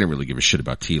 Like I didn't really give a shit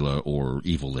about Teela or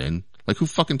Evil Lyn. Like who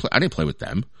fucking I didn't play with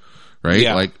them. Right?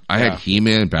 Yeah. Like I had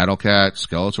He-Man, Battle Cat,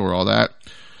 Skeletor, all that.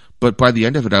 But by the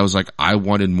end of it, I was like, I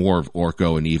wanted more of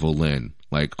Orko and Evil Lyn,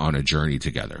 like on a journey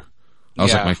together. That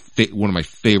was like one of my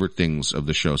favorite things of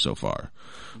the show so far.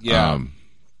 Yeah.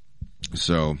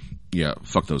 So yeah,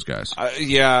 fuck those guys. I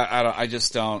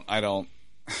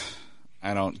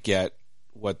don't get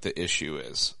what the issue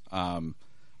is.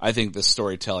 I think the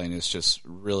storytelling is just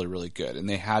really, really good, and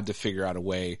they had to figure out a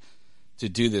way to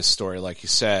do this story, like you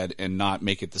said, and not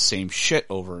make it the same shit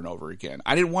over and over again.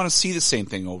 I didn't want to see the same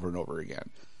thing over and over again.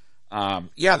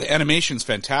 The animation's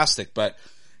fantastic, but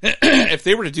if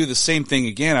they were to do the same thing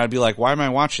again, I'd be like, why am I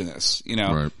watching this? You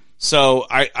know? Right. So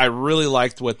I really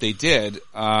liked what they did.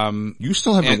 You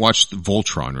still haven't watched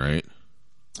Voltron, right?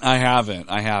 I haven't.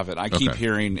 I keep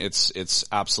hearing it's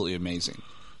absolutely amazing.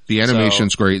 The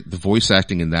animation's great. The voice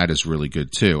acting in that is really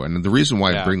good too. And the reason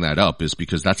why I bring that up is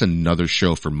because that's another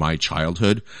show from my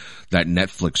childhood that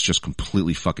Netflix just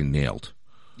completely fucking nailed.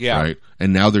 Yeah. Right?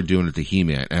 And now they're doing it to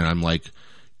He-Man. And I'm like,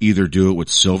 either do it with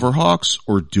Silverhawks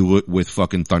or do it with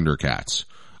fucking Thundercats.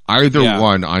 Either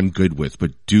one I'm good with,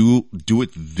 but do it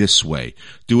this way.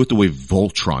 Do it the way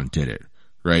Voltron did it.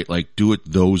 Right? Like do it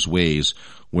those ways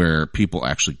where people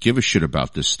actually give a shit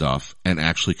about this stuff and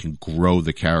actually can grow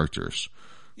the characters.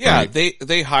 Yeah, right?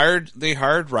 they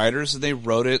hired writers and they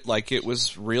wrote it like it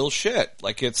was real shit.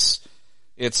 Like it's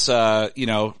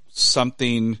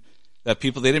something that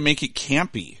people, they didn't make it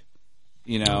campy,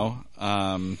 you know.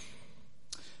 I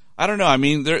don't know. I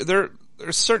mean, there's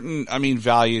certain,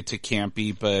 value to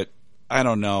campy, but I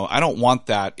don't know. I don't want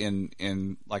that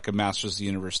in like a Masters of the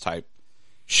Universe type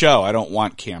show. I don't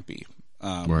want campy.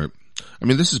 Right. I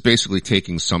mean, this is basically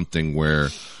taking something where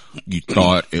you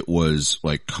thought it was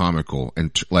like comical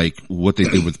and like what they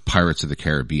did with Pirates of the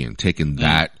Caribbean, taking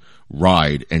that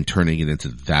ride and turning it into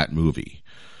that movie.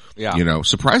 Yeah. You know,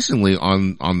 surprisingly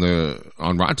on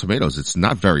Rotten Tomatoes, it's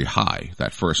not very high,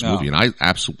 that first movie. And I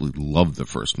absolutely loved the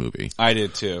first movie. I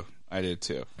did too.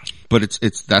 But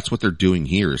it's, that's what they're doing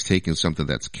here, is taking something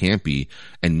that's campy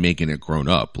and making it grown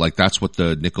up. Like that's what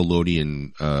the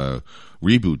Nickelodeon,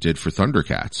 reboot did for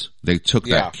Thundercats. They took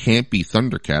that campy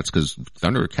Thundercats, because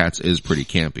Thundercats is pretty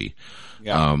campy.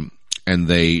 Yeah. And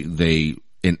they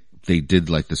did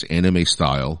like this anime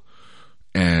style,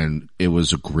 and it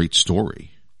was a great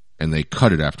story. And they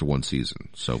cut it after one season.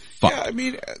 So fuck. Yeah, I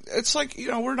mean, it's like,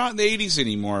 we're not in the 80s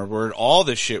anymore where all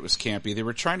this shit was campy. They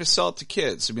were trying to sell it to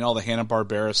kids. I mean, all the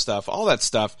Hanna-Barbera stuff, all that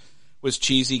stuff was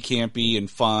cheesy, campy, and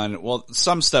fun. Well,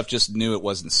 some stuff just knew it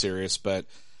wasn't serious, but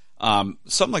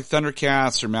something like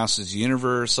Thundercats or Masters of the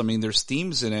Universe, I mean, there's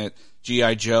themes in it.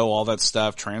 G.I. Joe, all that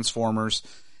stuff, Transformers,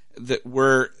 that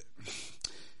were,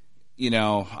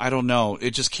 I don't know.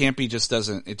 It just campy just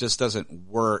doesn't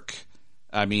work.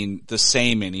 I mean, the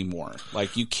same anymore.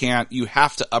 Like you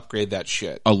have to upgrade that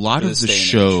shit. A lot of the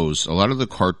shows, a lot of the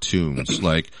cartoons,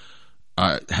 like,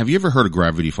 have you ever heard of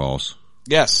Gravity Falls?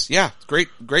 Yes. Yeah.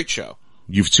 Great show.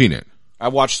 You've seen it? I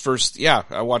watched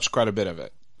quite a bit of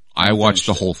it. I watched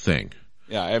the whole thing.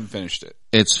 Yeah, I haven't finished it.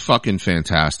 It's fucking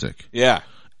fantastic. Yeah.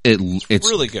 It's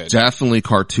really good. Definitely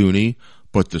cartoony,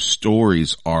 but the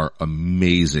stories are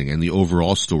amazing, and the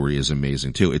overall story is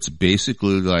amazing too. It's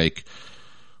basically like,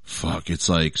 it's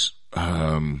like,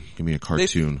 give me a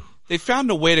cartoon. They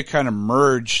found a way to kind of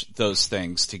merge those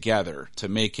things together to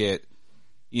make it,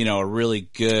 a really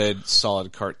good,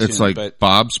 solid cartoon. It's like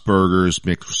Bob's Burgers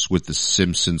mixed with the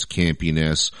Simpsons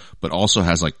campiness, but also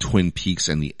has like Twin Peaks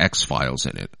and the X-Files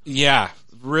in it. Yeah,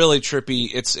 really trippy.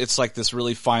 It's like this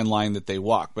really fine line that they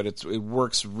walk, but it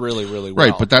works really, really well.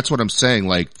 Right, but that's what I'm saying.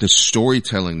 Like the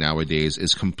storytelling nowadays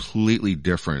is completely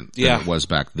different than it was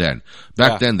back then.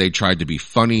 Back then they tried to be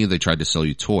funny, they tried to sell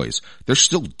you toys. They're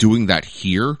still doing that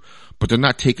here, but they're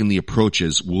not taking the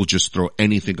approaches, we'll just throw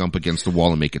anything up against the wall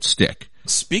and make it stick.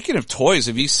 Speaking of toys,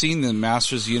 have you seen the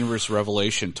Masters of the Universe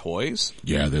Revelation toys?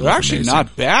 Yeah, they're actually amazing.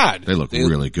 Not bad. They look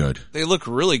really good. They look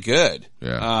really good.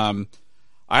 Yeah.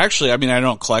 I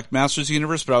don't collect Masters of the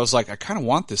Universe, but I was like, I kind of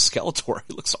want this Skeletor.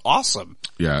 It looks awesome.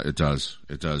 Yeah, it does.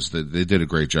 It does. They did a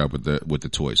great job with the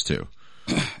toys too.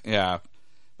 Yeah.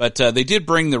 But they did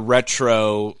bring the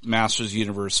retro Masters of the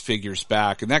Universe figures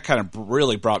back, and that kind of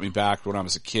really brought me back when I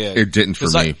was a kid. It didn't for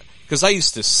me. Because I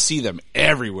used to see them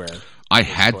everywhere. I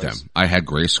had them. I had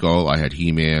Grayskull. I had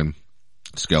He-Man,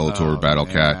 Skeletor, Battle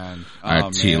Cat. I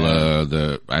had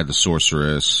Teela. I had the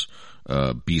Sorceress,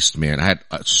 Beastman. I had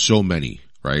so many,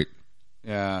 right?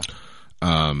 Yeah.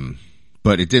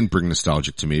 But it didn't bring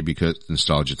nostalgia to me because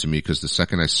the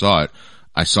second I saw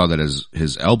that as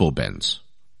his elbow bends.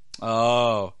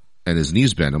 Oh. And his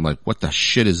knees bend. I'm like, what the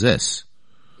shit is this?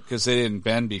 Because they didn't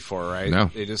bend before, right?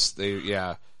 No.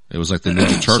 Yeah. It was like the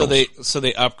Ninja Turtles. So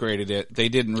they upgraded it. They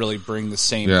didn't really bring the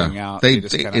same thing out.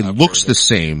 It looks the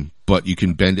same, but you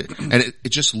can bend it. And it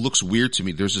just looks weird to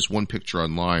me. There's this one picture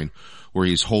online where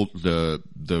he's the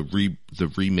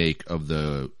remake of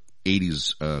the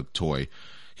 80s, toy.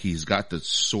 He's got the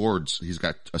swords. He's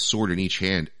got a sword in each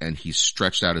hand and he's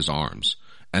stretched out his arms.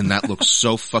 And that looks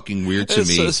so fucking weird to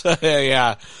me.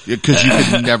 Yeah. Because you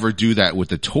could never do that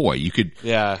with a toy. You could,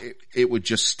 yeah. It would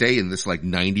just stay in this like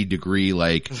 90 degree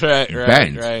like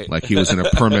bend. Right. Like he was in a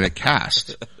permanent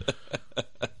cast.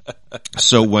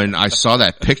 So when I saw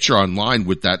that picture online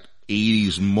with that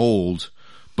 80s mold,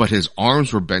 but his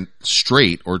arms were bent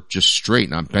straight or just straight,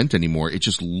 not bent anymore, it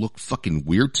just looked fucking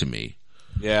weird to me.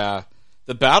 Yeah.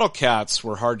 The Battle Cats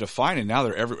were hard to find, and now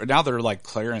they're like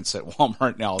clearance at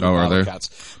Walmart now. The Battle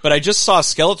Cats. But I just saw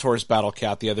Skeletor's Battle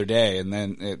Cat the other day, and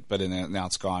now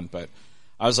it's gone. But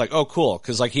I was like, oh, cool,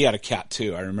 because like he had a cat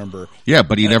too. I remember. Yeah,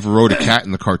 but he never rode a cat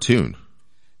in the cartoon.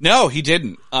 No, he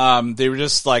didn't. They were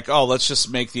just like, oh, let's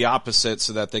just make the opposite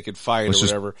so that they could fight or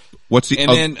whatever. What's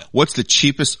the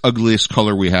cheapest, ugliest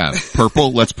color we have?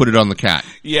 Purple. Let's put it on the cat.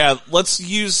 Yeah, let's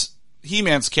use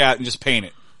He-Man's cat and just paint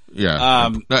it.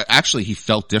 Yeah. Actually, he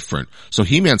felt different. So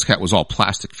He-Man's cat was all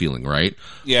plastic feeling, right?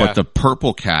 Yeah. But the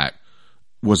purple cat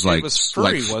was like... It was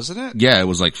furry, wasn't it? Yeah, it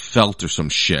was like felt or some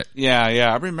shit. Yeah,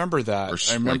 I remember that. Or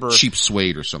I remember like cheap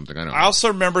suede or something. I don't know. I also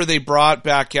remember they brought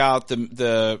back out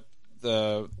the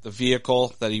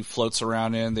vehicle that he floats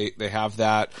around in. They have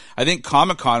that. I think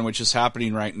Comic-Con, which is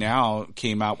happening right now,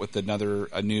 came out with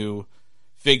a new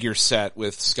figure set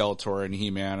with Skeletor and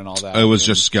He-Man and all that. It was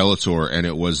just Skeletor, and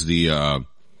it was the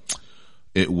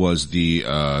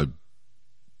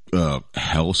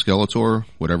Hell Skeletor,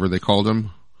 whatever they called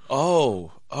him.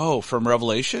 Oh, from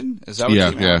Revelation? Is that what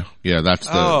you mean? Yeah, that's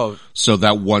so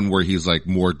that one where he's like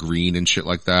more green and shit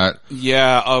like that.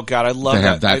 Yeah, oh god, I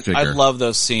love that. Figure. I love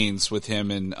those scenes with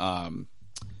him and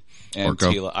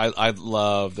Teela. I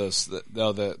love those,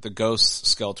 the ghost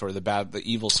Skeletor, the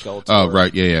evil Skeletor. Oh,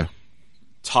 right, yeah.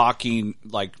 Talking,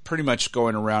 like, pretty much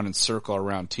going around in circle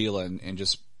around Teela and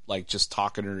just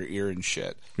talking in her ear and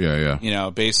shit. Yeah. You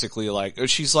know, basically like,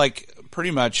 she's like,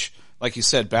 pretty much, like you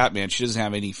said, Batman, she doesn't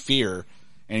have any fear.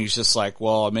 And he's just like,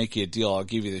 well, I'll make you a deal. I'll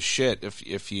give you the shit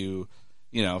if you,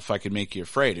 if I can make you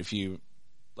afraid, if you,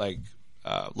 like,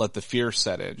 let the fear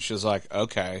set in. She's like,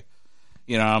 okay.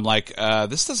 I'm like,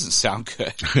 this doesn't sound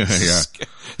good. Yeah.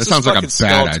 This sounds like a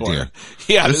bad idea.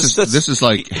 Yeah. This is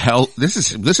like hell. This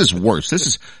is worse. This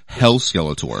is Hell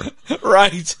Skeletor.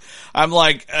 Right. I'm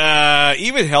like,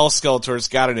 even Hell Skeletor's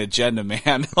got an agenda,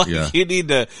 man. Like, yeah. you need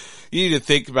to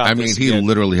think about this. He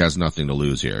literally has nothing to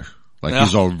lose here. Like,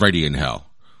 he's already in hell.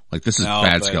 Like, this is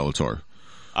bad Skeletor.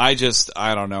 I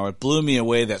don't know. It blew me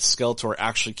away that Skeletor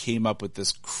actually came up with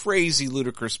this crazy,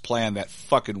 ludicrous plan that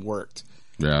fucking worked.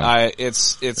 Yeah. It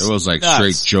was like nuts.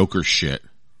 Straight Joker shit.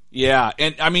 Yeah.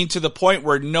 And I mean, to the point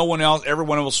where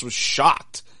everyone else was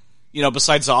shocked,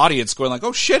 besides the audience going like,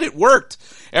 oh shit, it worked.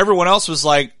 Everyone else was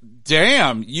like,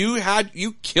 damn, you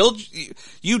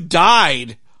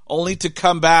died only to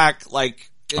come back like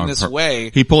in this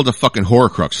way. He pulled a fucking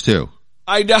Horcrux too.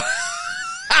 I know.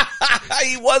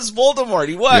 He was Voldemort.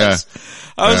 He was. Yeah.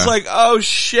 I was like, oh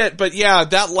shit. But yeah,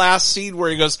 that last scene where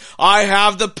he goes, I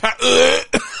have the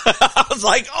I was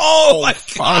like, oh my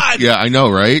god. Yeah, I know,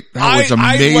 right? That was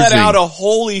amazing. I let out a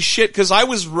holy shit because I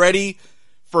was ready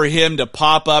for him to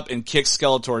pop up and kick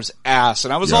Skeletor's ass.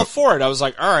 And I was all for it. I was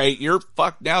like, all right, you're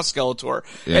fucked now, Skeletor.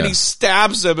 Yeah. And he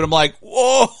stabs him and I'm like,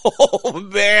 whoa,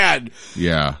 man.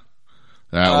 Yeah.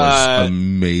 That was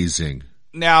amazing.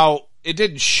 Now, it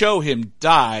didn't show him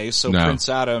die, so no. Prince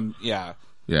Adam, yeah.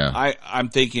 I'm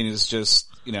thinking it's just,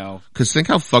 Cause think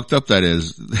how fucked up that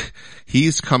is.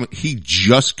 He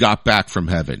just got back from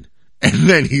heaven. And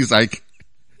then he's like,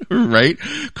 right?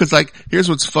 Cause like, here's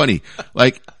what's funny.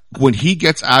 Like, when he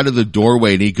gets out of the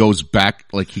doorway and he goes back,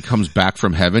 like he comes back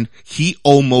from heaven, he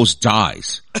almost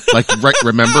dies. Like, right,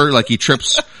 remember? Like he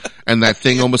trips and that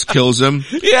thing almost kills him.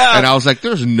 Yeah. And I was like,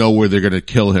 there's no way they're gonna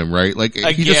kill him, right? Like, he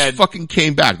Again. just fucking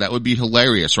came back. That would be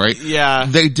hilarious, right? Yeah.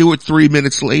 They do it 3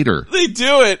 minutes later. They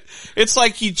do it. It's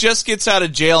like he just gets out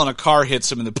of jail and a car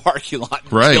hits him in the parking lot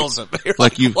and Right. kills him. You're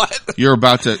Like what?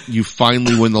 you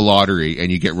finally win the lottery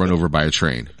and you get run over by a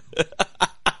train.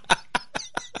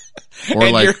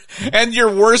 Or and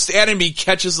your worst enemy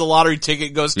catches the lottery ticket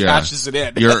and goes, cashes it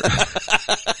in.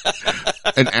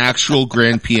 An actual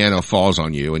grand piano falls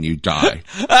on you and you die.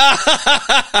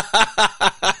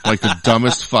 Like the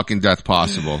dumbest fucking death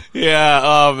possible. Yeah.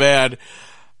 Oh man.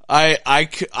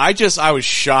 I was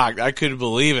shocked. I couldn't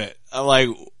believe it. I'm like,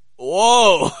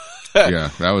 whoa. Yeah.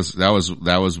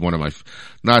 That was one of my,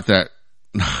 not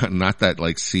that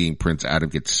like seeing Prince Adam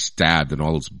get stabbed and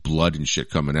all this blood and shit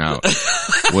coming out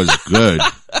was good.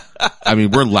 I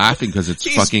mean, we're laughing because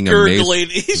it's fucking gurgling.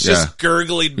 amazing. He's just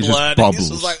gurgling blood. Just bubbles,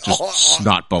 He's just, like,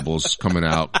 snot bubbles coming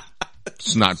out.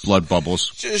 Snot blood bubbles.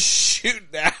 Just shooting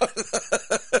out.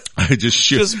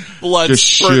 just blood just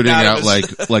shooting out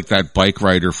his... like that bike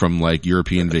rider from like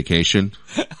European Vacation.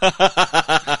 Right.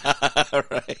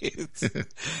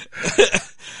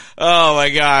 Oh my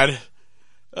God.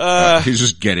 He's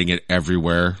just getting it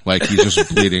everywhere. Like he's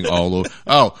just bleeding all over.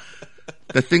 Oh,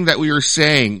 the thing that we were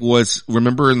saying was,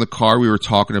 remember in the car we were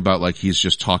talking about like he's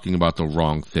just talking about the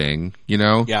wrong thing, you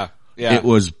know? Yeah. Yeah. It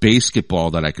was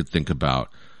basketball that I could think about.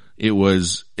 And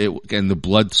the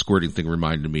blood squirting thing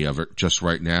reminded me of it just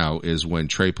right now is when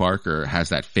Trey Parker has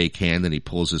that fake hand and he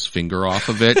pulls his finger off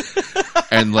of it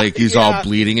and like he's all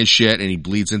bleeding and shit and he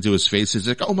bleeds into his face. He's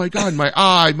like, oh my God, my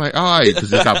eye,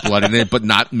 because he's got blood in it, but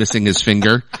not missing his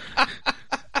finger.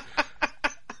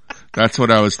 That's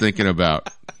what I was thinking about.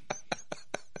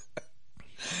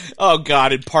 Oh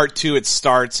God, in part 2 it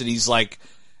starts and he's like,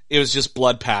 it was just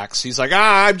blood packs. He's like,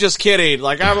 I'm just kidding.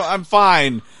 Like, I'm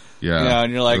fine. Yeah. You know,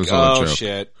 and you're like, oh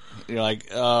shit. You're like,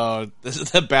 oh, this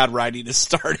is the bad writing has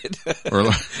started. Or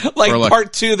like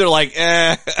part 2, they're like,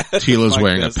 Tila's like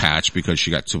wearing a patch because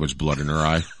she got too much blood in her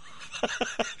eye.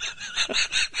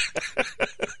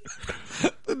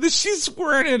 She's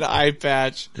wearing an eye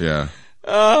patch. Yeah.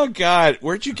 Oh God,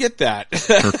 where'd you get that?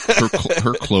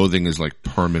 her clothing is like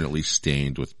permanently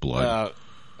stained with blood.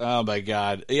 Oh my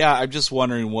God. Yeah, I'm just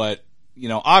wondering what,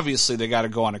 obviously they got to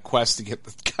go on a quest to get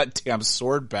the goddamn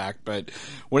sword back, but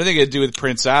what are they going to do with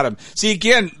Prince Adam? See,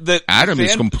 again, Adam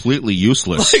is completely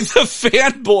useless. Like the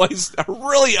fanboys are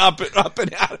really up and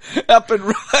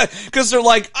because they're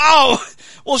like, oh,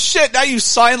 well shit, now you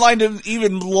sidelined him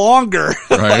even longer.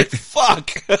 Right. Like,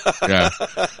 fuck. Yeah.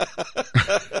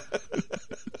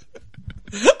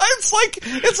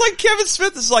 It's like Kevin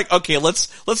Smith is like, okay, let's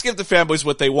give the fanboys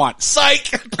what they want. Psych!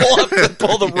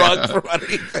 Pull the rug from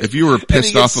underneath. If you were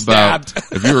pissed off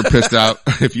if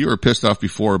you were pissed off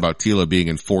before about Tila being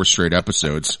in 4 straight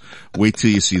episodes, wait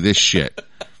till you see this shit.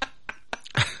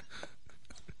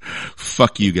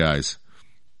 Fuck you guys.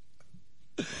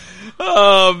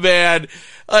 Oh man.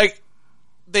 Like,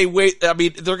 they're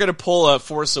going to pull a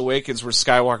Force Awakens where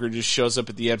Skywalker just shows up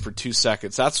at the end for 2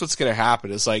 seconds. That's what's going to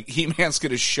happen. It's like He-Man's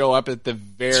going to show up at the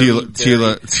very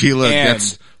Tila end.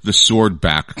 gets the sword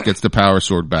back, gets the power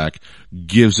sword back,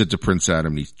 gives it to Prince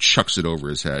Adam, and he chucks it over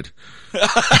his head.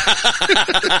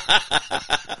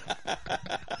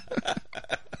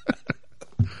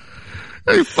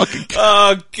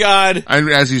 Oh God. And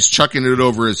as he's chucking it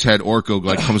over his head, Orko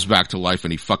like comes back to life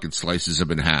and he fucking slices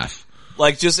him in half.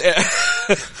 Like just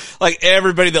like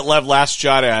everybody that left Last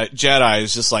Jedi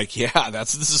is just like, yeah,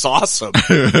 this is awesome.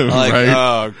 Like, right?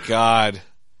 Oh God.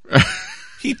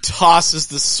 He tosses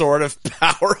the sword of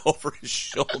power over his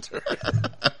shoulder.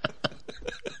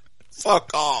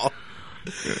 Fuck off.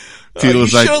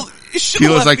 Tila's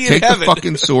like, take the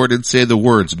fucking sword and say the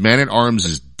words, Man-at-Arms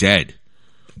is dead.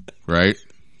 Right?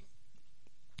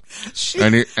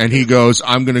 And he goes,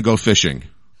 I'm gonna go fishing.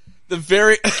 The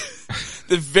very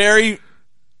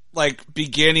like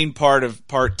beginning part of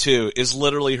part 2 is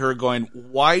literally her going,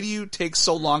 why do you take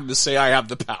so long to say I have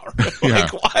the power?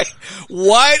 Like,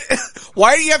 why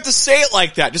do you have to say it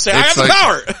like that? Just say, I have the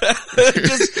power.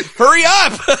 Just hurry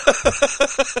up.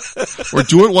 Or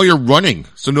do it while you're running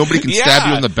so nobody can stab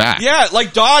you in the back. Yeah,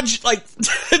 like dodge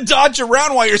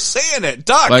around while you're saying it.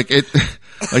 Duck. Like it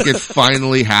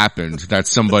finally happened that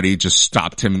somebody just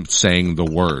stopped him saying the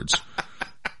words.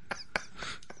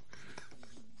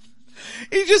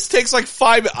 He just takes like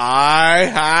 5. I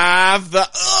have the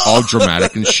all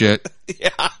dramatic and shit.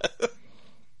 Yeah,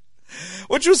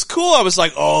 which was cool. I was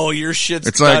like, "Oh, your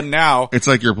shit's done now." It's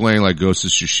like you're playing like Ghost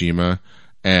of Tsushima,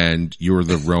 and you're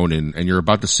the Ronin, and you're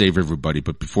about to save everybody,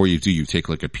 but before you do, you take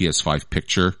like a PS5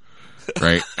 picture,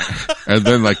 right? And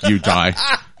then like you die.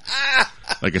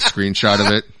 Like a screenshot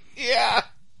of it. Yeah.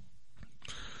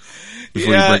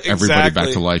 Before you bring everybody back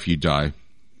to life, you die.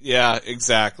 Yeah,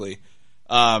 exactly.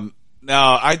 No,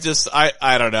 I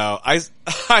don't know. I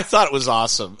thought it was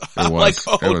awesome. I'm like,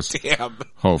 damn.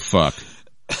 Oh, fuck.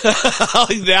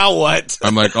 Now what?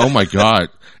 I'm like, oh my God.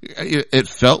 It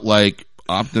felt like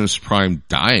Optimus Prime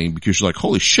dying because you're like,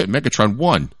 holy shit, Megatron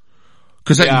won.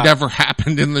 Because that never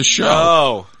happened in the show.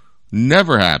 No.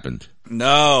 Never happened.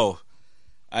 No.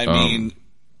 I mean,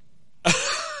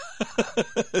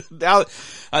 now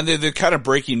they're kind of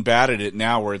Breaking Bad at it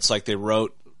now, where it's like they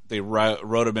wrote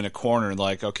him in a corner and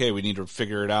like, okay, we need to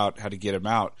figure it out how to get him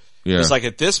out. Yeah. It's like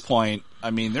at this point,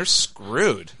 I mean, they're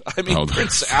screwed. I mean,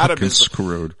 Prince Adam is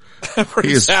screwed.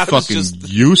 He is fucking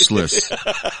useless.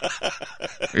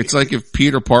 It's like if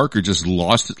Peter Parker just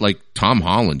lost it like Tom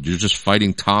Holland. You're just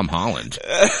fighting Tom Holland.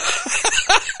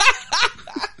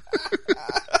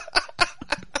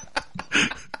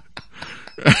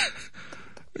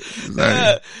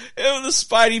 The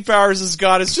Spidey powers is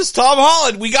gone. It's just Tom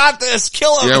Holland. We got this.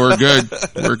 Kill him. Yeah, we're good.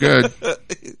 We're good.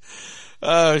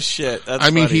 Oh shit. That's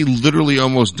I mean, funny. he literally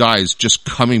almost dies just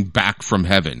coming back from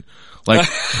heaven. Like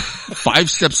 5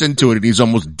 steps into it and he's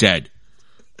almost dead.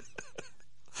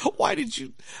 Why'd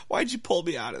you pull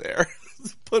me out of there?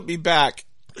 Put me back.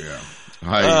 Yeah.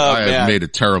 I have made a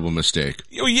terrible mistake.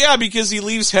 Oh, yeah, because he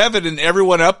leaves heaven and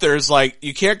everyone up there is like,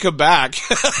 you can't come back.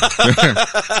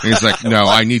 He's like, no,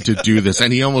 I need to do this.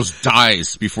 And he almost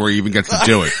dies before he even gets to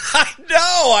do it. I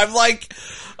know. I'm like,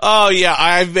 oh yeah,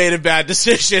 I've made a bad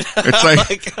decision.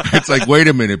 It's like, wait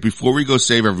a minute, before we go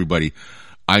save everybody,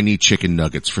 I need chicken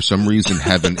nuggets. For some reason,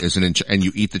 heaven isn't in, and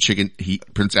you eat the chicken,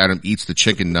 Prince Adam eats the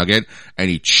chicken nugget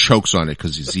and he chokes on it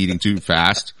because he's eating too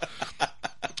fast.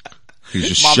 He's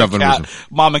just shoving it.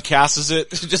 Mama Casses it.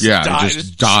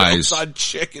 Just dies on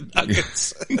chicken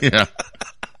nuggets. Yeah.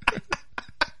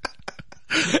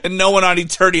 And no one on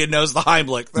Eternia knows the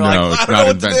Heimlich. They're no, like, it's not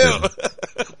invented.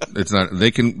 It's not.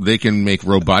 They can make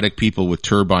robotic people with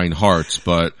turbine hearts,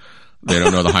 but they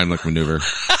don't know the Heimlich maneuver.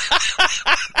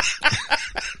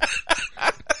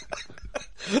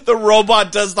 The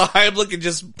robot does the Heimlich and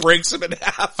just breaks him in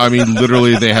half. I mean,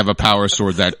 literally, they have a power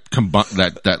sword that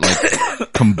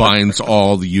combines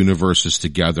all the universes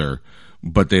together,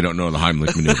 but they don't know the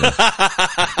Heimlich maneuver.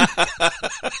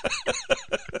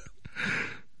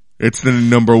 It's the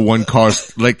number one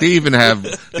cause. Like they even have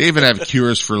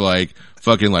cures for like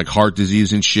fucking like heart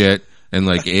disease and shit and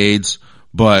like AIDS.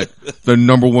 But the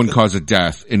number one cause of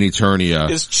death in Eternia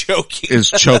is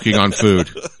choking on food.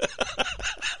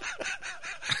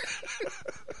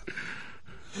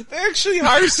 They actually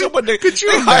hire someone to. Could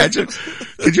you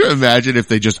imagine if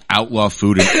they just outlaw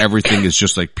food and everything is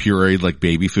just like pureed like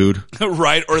baby food?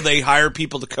 Right, or they hire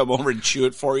people to come over and chew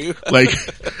it for you.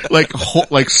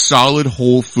 like solid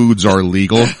whole foods are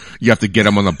illegal. You have to get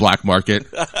them on the black market.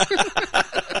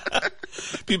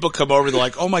 People come over, they're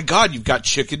like, "Oh my god, you've got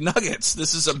chicken nuggets!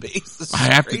 This is amazing." This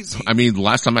is crazy. I mean, the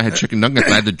last time I had chicken nuggets,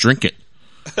 I had to drink it.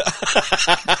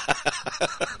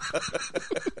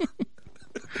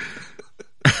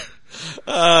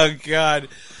 Oh god.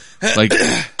 Like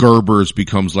Gerber's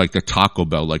becomes like the Taco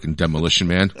Bell, like in Demolition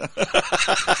Man.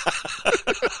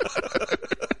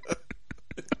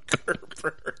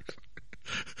 Gerber.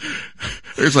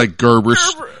 There's like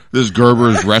there's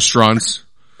Gerber's restaurants.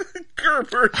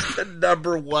 Gerber's the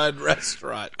number one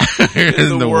restaurant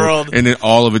in the world. And in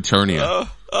all of Eternia.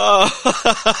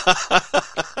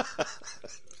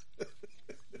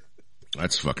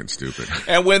 That's fucking stupid.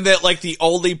 And when the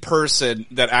only person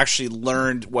that actually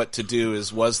learned what to do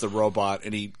was the robot,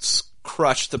 and he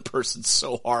crushed the person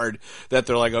so hard that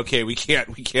they're like, okay, we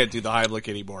can't do the Heimlich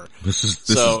anymore.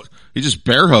 He just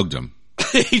bear hugged him.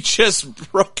 He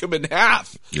just broke him in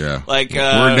half. Yeah. Like,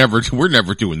 we're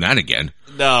never doing that again.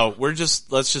 No,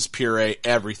 let's just puree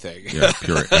everything. Yeah,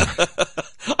 puree.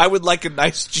 I would like a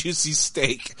nice juicy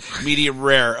steak, medium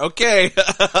rare. Okay.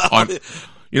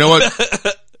 You know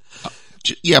what?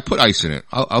 Yeah, put ice in it.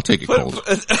 I'll take it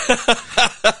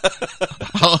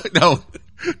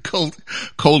cold.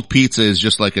 Cold pizza is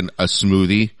just like a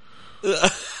smoothie.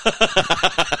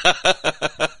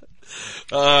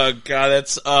 Oh god,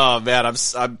 man,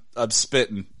 I'm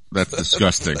spitting. That's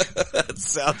disgusting. That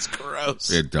sounds gross.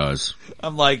 It does.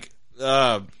 I'm like,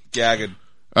 gagging.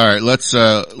 All right, let's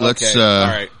all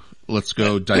right. Let's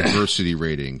go diversity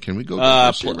rating. Can we go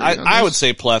diversity rating? I would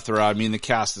say plethora. I mean, the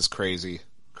cast is crazy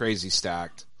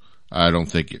stacked. I don't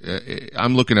think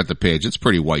I'm looking at the page. It's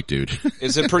pretty white, dude.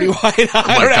 Is it pretty white?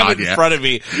 I don't have it in front of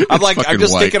me. I'm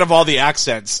just thinking of all the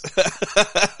accents.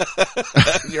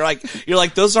 you're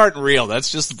like, those aren't real.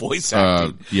 That's just voice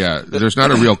acting. Yeah, there's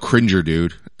not a real Cringer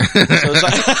dude,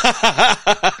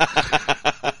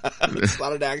 It's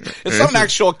not an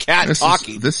actual cat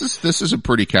talking. This is a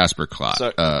pretty Casper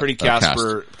pretty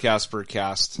Casper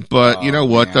cast. But you know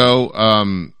what though?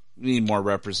 We need more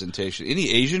representation.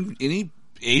 Any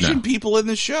Asian people in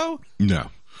this show? No.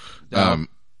 I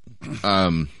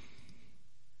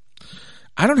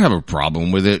don't have a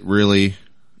problem with it really.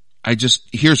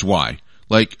 Here's why.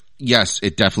 Like, yes,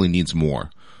 it definitely needs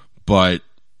more, but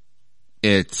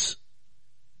it's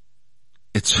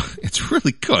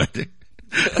really good.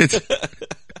 It's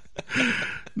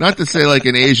not to say like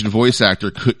an Asian voice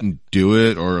actor couldn't do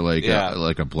it or like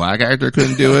a black actor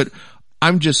couldn't do it.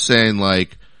 I'm just saying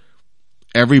like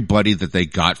everybody that they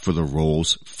got for the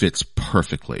roles fits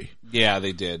perfectly. Yeah,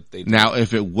 they did. Now,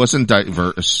 if it wasn't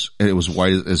diverse and it was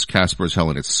white as Casper as hell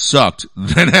and it sucked,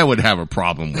 then I would have a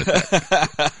problem with it.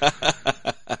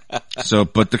 So,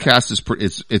 but the cast is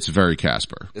it's very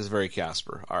Casper. It's very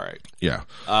Casper. All right. Yeah.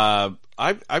 I'm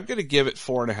going to give it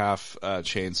 4.5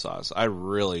 chainsaws. I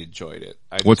really enjoyed it.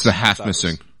 What's the half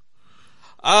missing?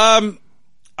 I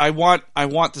want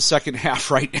the second half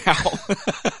right now.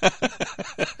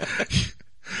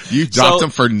 You docked them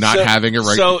for not having it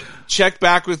right. So check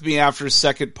back with me after the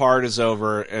second part is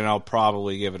over, and I'll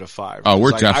probably give it a 5. Oh,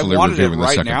 we're definitely reviewing the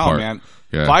second part. Man.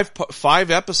 Yeah.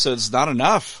 5 episodes, not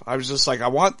enough. I was just like,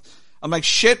 I'm like,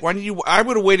 shit, I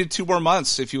would have waited 2 more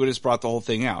months if you would have just brought the whole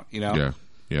thing out, you know? Yeah.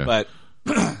 Yeah. But,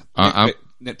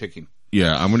 nitpicking.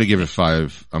 Yeah, I'm gonna give it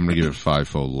 5. I'm gonna give it 5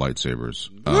 full lightsabers.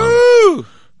 Woo!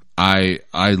 I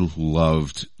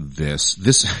loved this.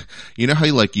 You know how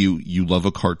you love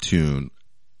a cartoon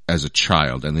as a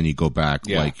child and then you go back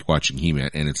like watching He-Man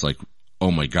and it's like,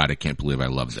 oh my God, I can't believe I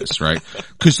love this, right?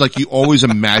 Cause like you always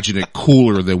imagine it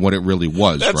cooler than what it really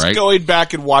was, That's right? That's going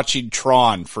back and watching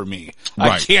Tron for me.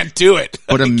 Right. I can't do it.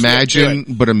 But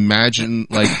imagine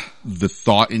like the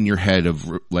thought in your head of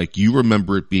like, you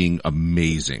remember it being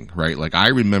amazing, right? Like I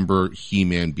remember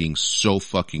He-Man being so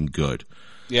fucking good.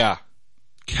 Yeah.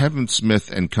 Kevin Smith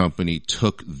and company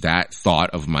took that thought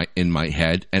in my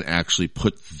head and actually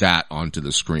put that onto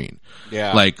the screen.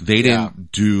 Yeah. Like they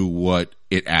didn't do what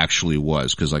it actually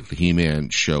was because like the He-Man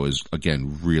show is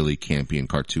again really campy and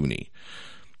cartoony.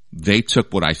 They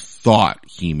took what I thought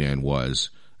He-Man was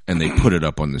and they put it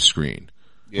up on the screen.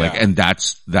 Yeah. Like, and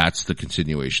that's the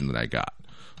continuation that I got.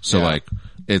 So like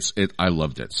I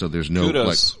loved it. So there's no Kudos.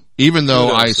 like, even though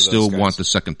I still want the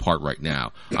second part right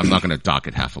now, I'm not going to dock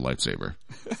it half a lightsaber.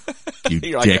 You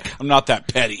You're dick. Like, I'm not that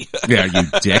petty. Yeah, you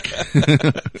dick.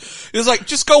 It's like,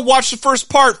 just go watch the first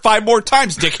part 5 more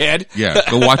times, dickhead. Yeah,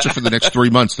 go watch it for the next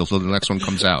 3 months till the next one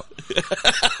comes out.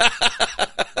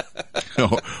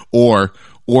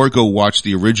 Or go watch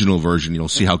the original version. You'll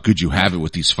see how good you have it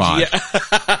with these 5. Yeah.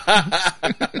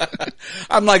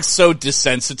 I'm like so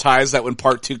desensitized that when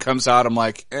part 2 comes out, I'm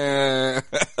like, like,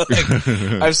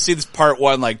 I've seen this part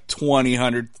 1 like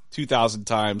 2,000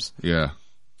 times. Yeah.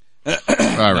 All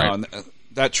right. No,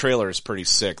 that trailer is pretty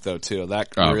sick though too. That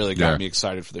really got me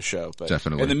excited for the show. But,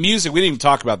 definitely. And the music, we didn't even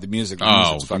talk about the music.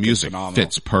 The music phenomenal.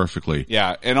 Fits perfectly.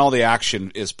 Yeah. And all the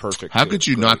action is perfect. How could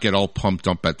you not get all pumped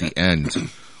up at the end?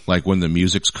 Like when the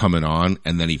music's coming on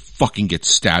and then he fucking gets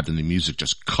stabbed and the music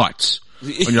just cuts.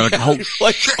 And you're like, oh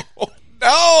shit.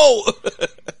 No!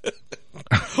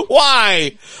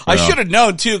 Why? I should have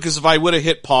known too, because if I would have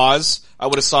hit pause, I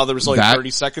would have saw there was only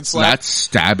 30 seconds left.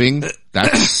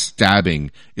 That stabbing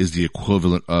is the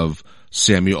equivalent of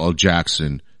Samuel L.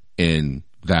 Jackson in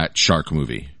that shark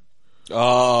movie.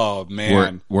 Oh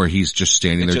man. Where he's just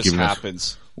standing there giving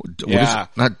happens. What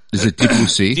is it Deep Blue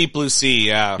Sea? Deep Blue Sea,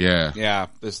 yeah. Yeah. Yeah.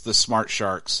 It's the smart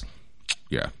sharks.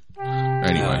 Yeah.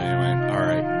 Anyway. All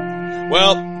right.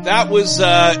 Well, that was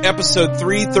episode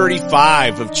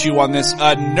 335 of Chew on This,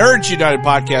 a Nerds United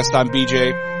podcast. I'm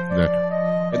BJ. Nick.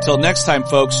 Until next time,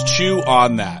 folks, chew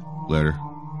on that. Later.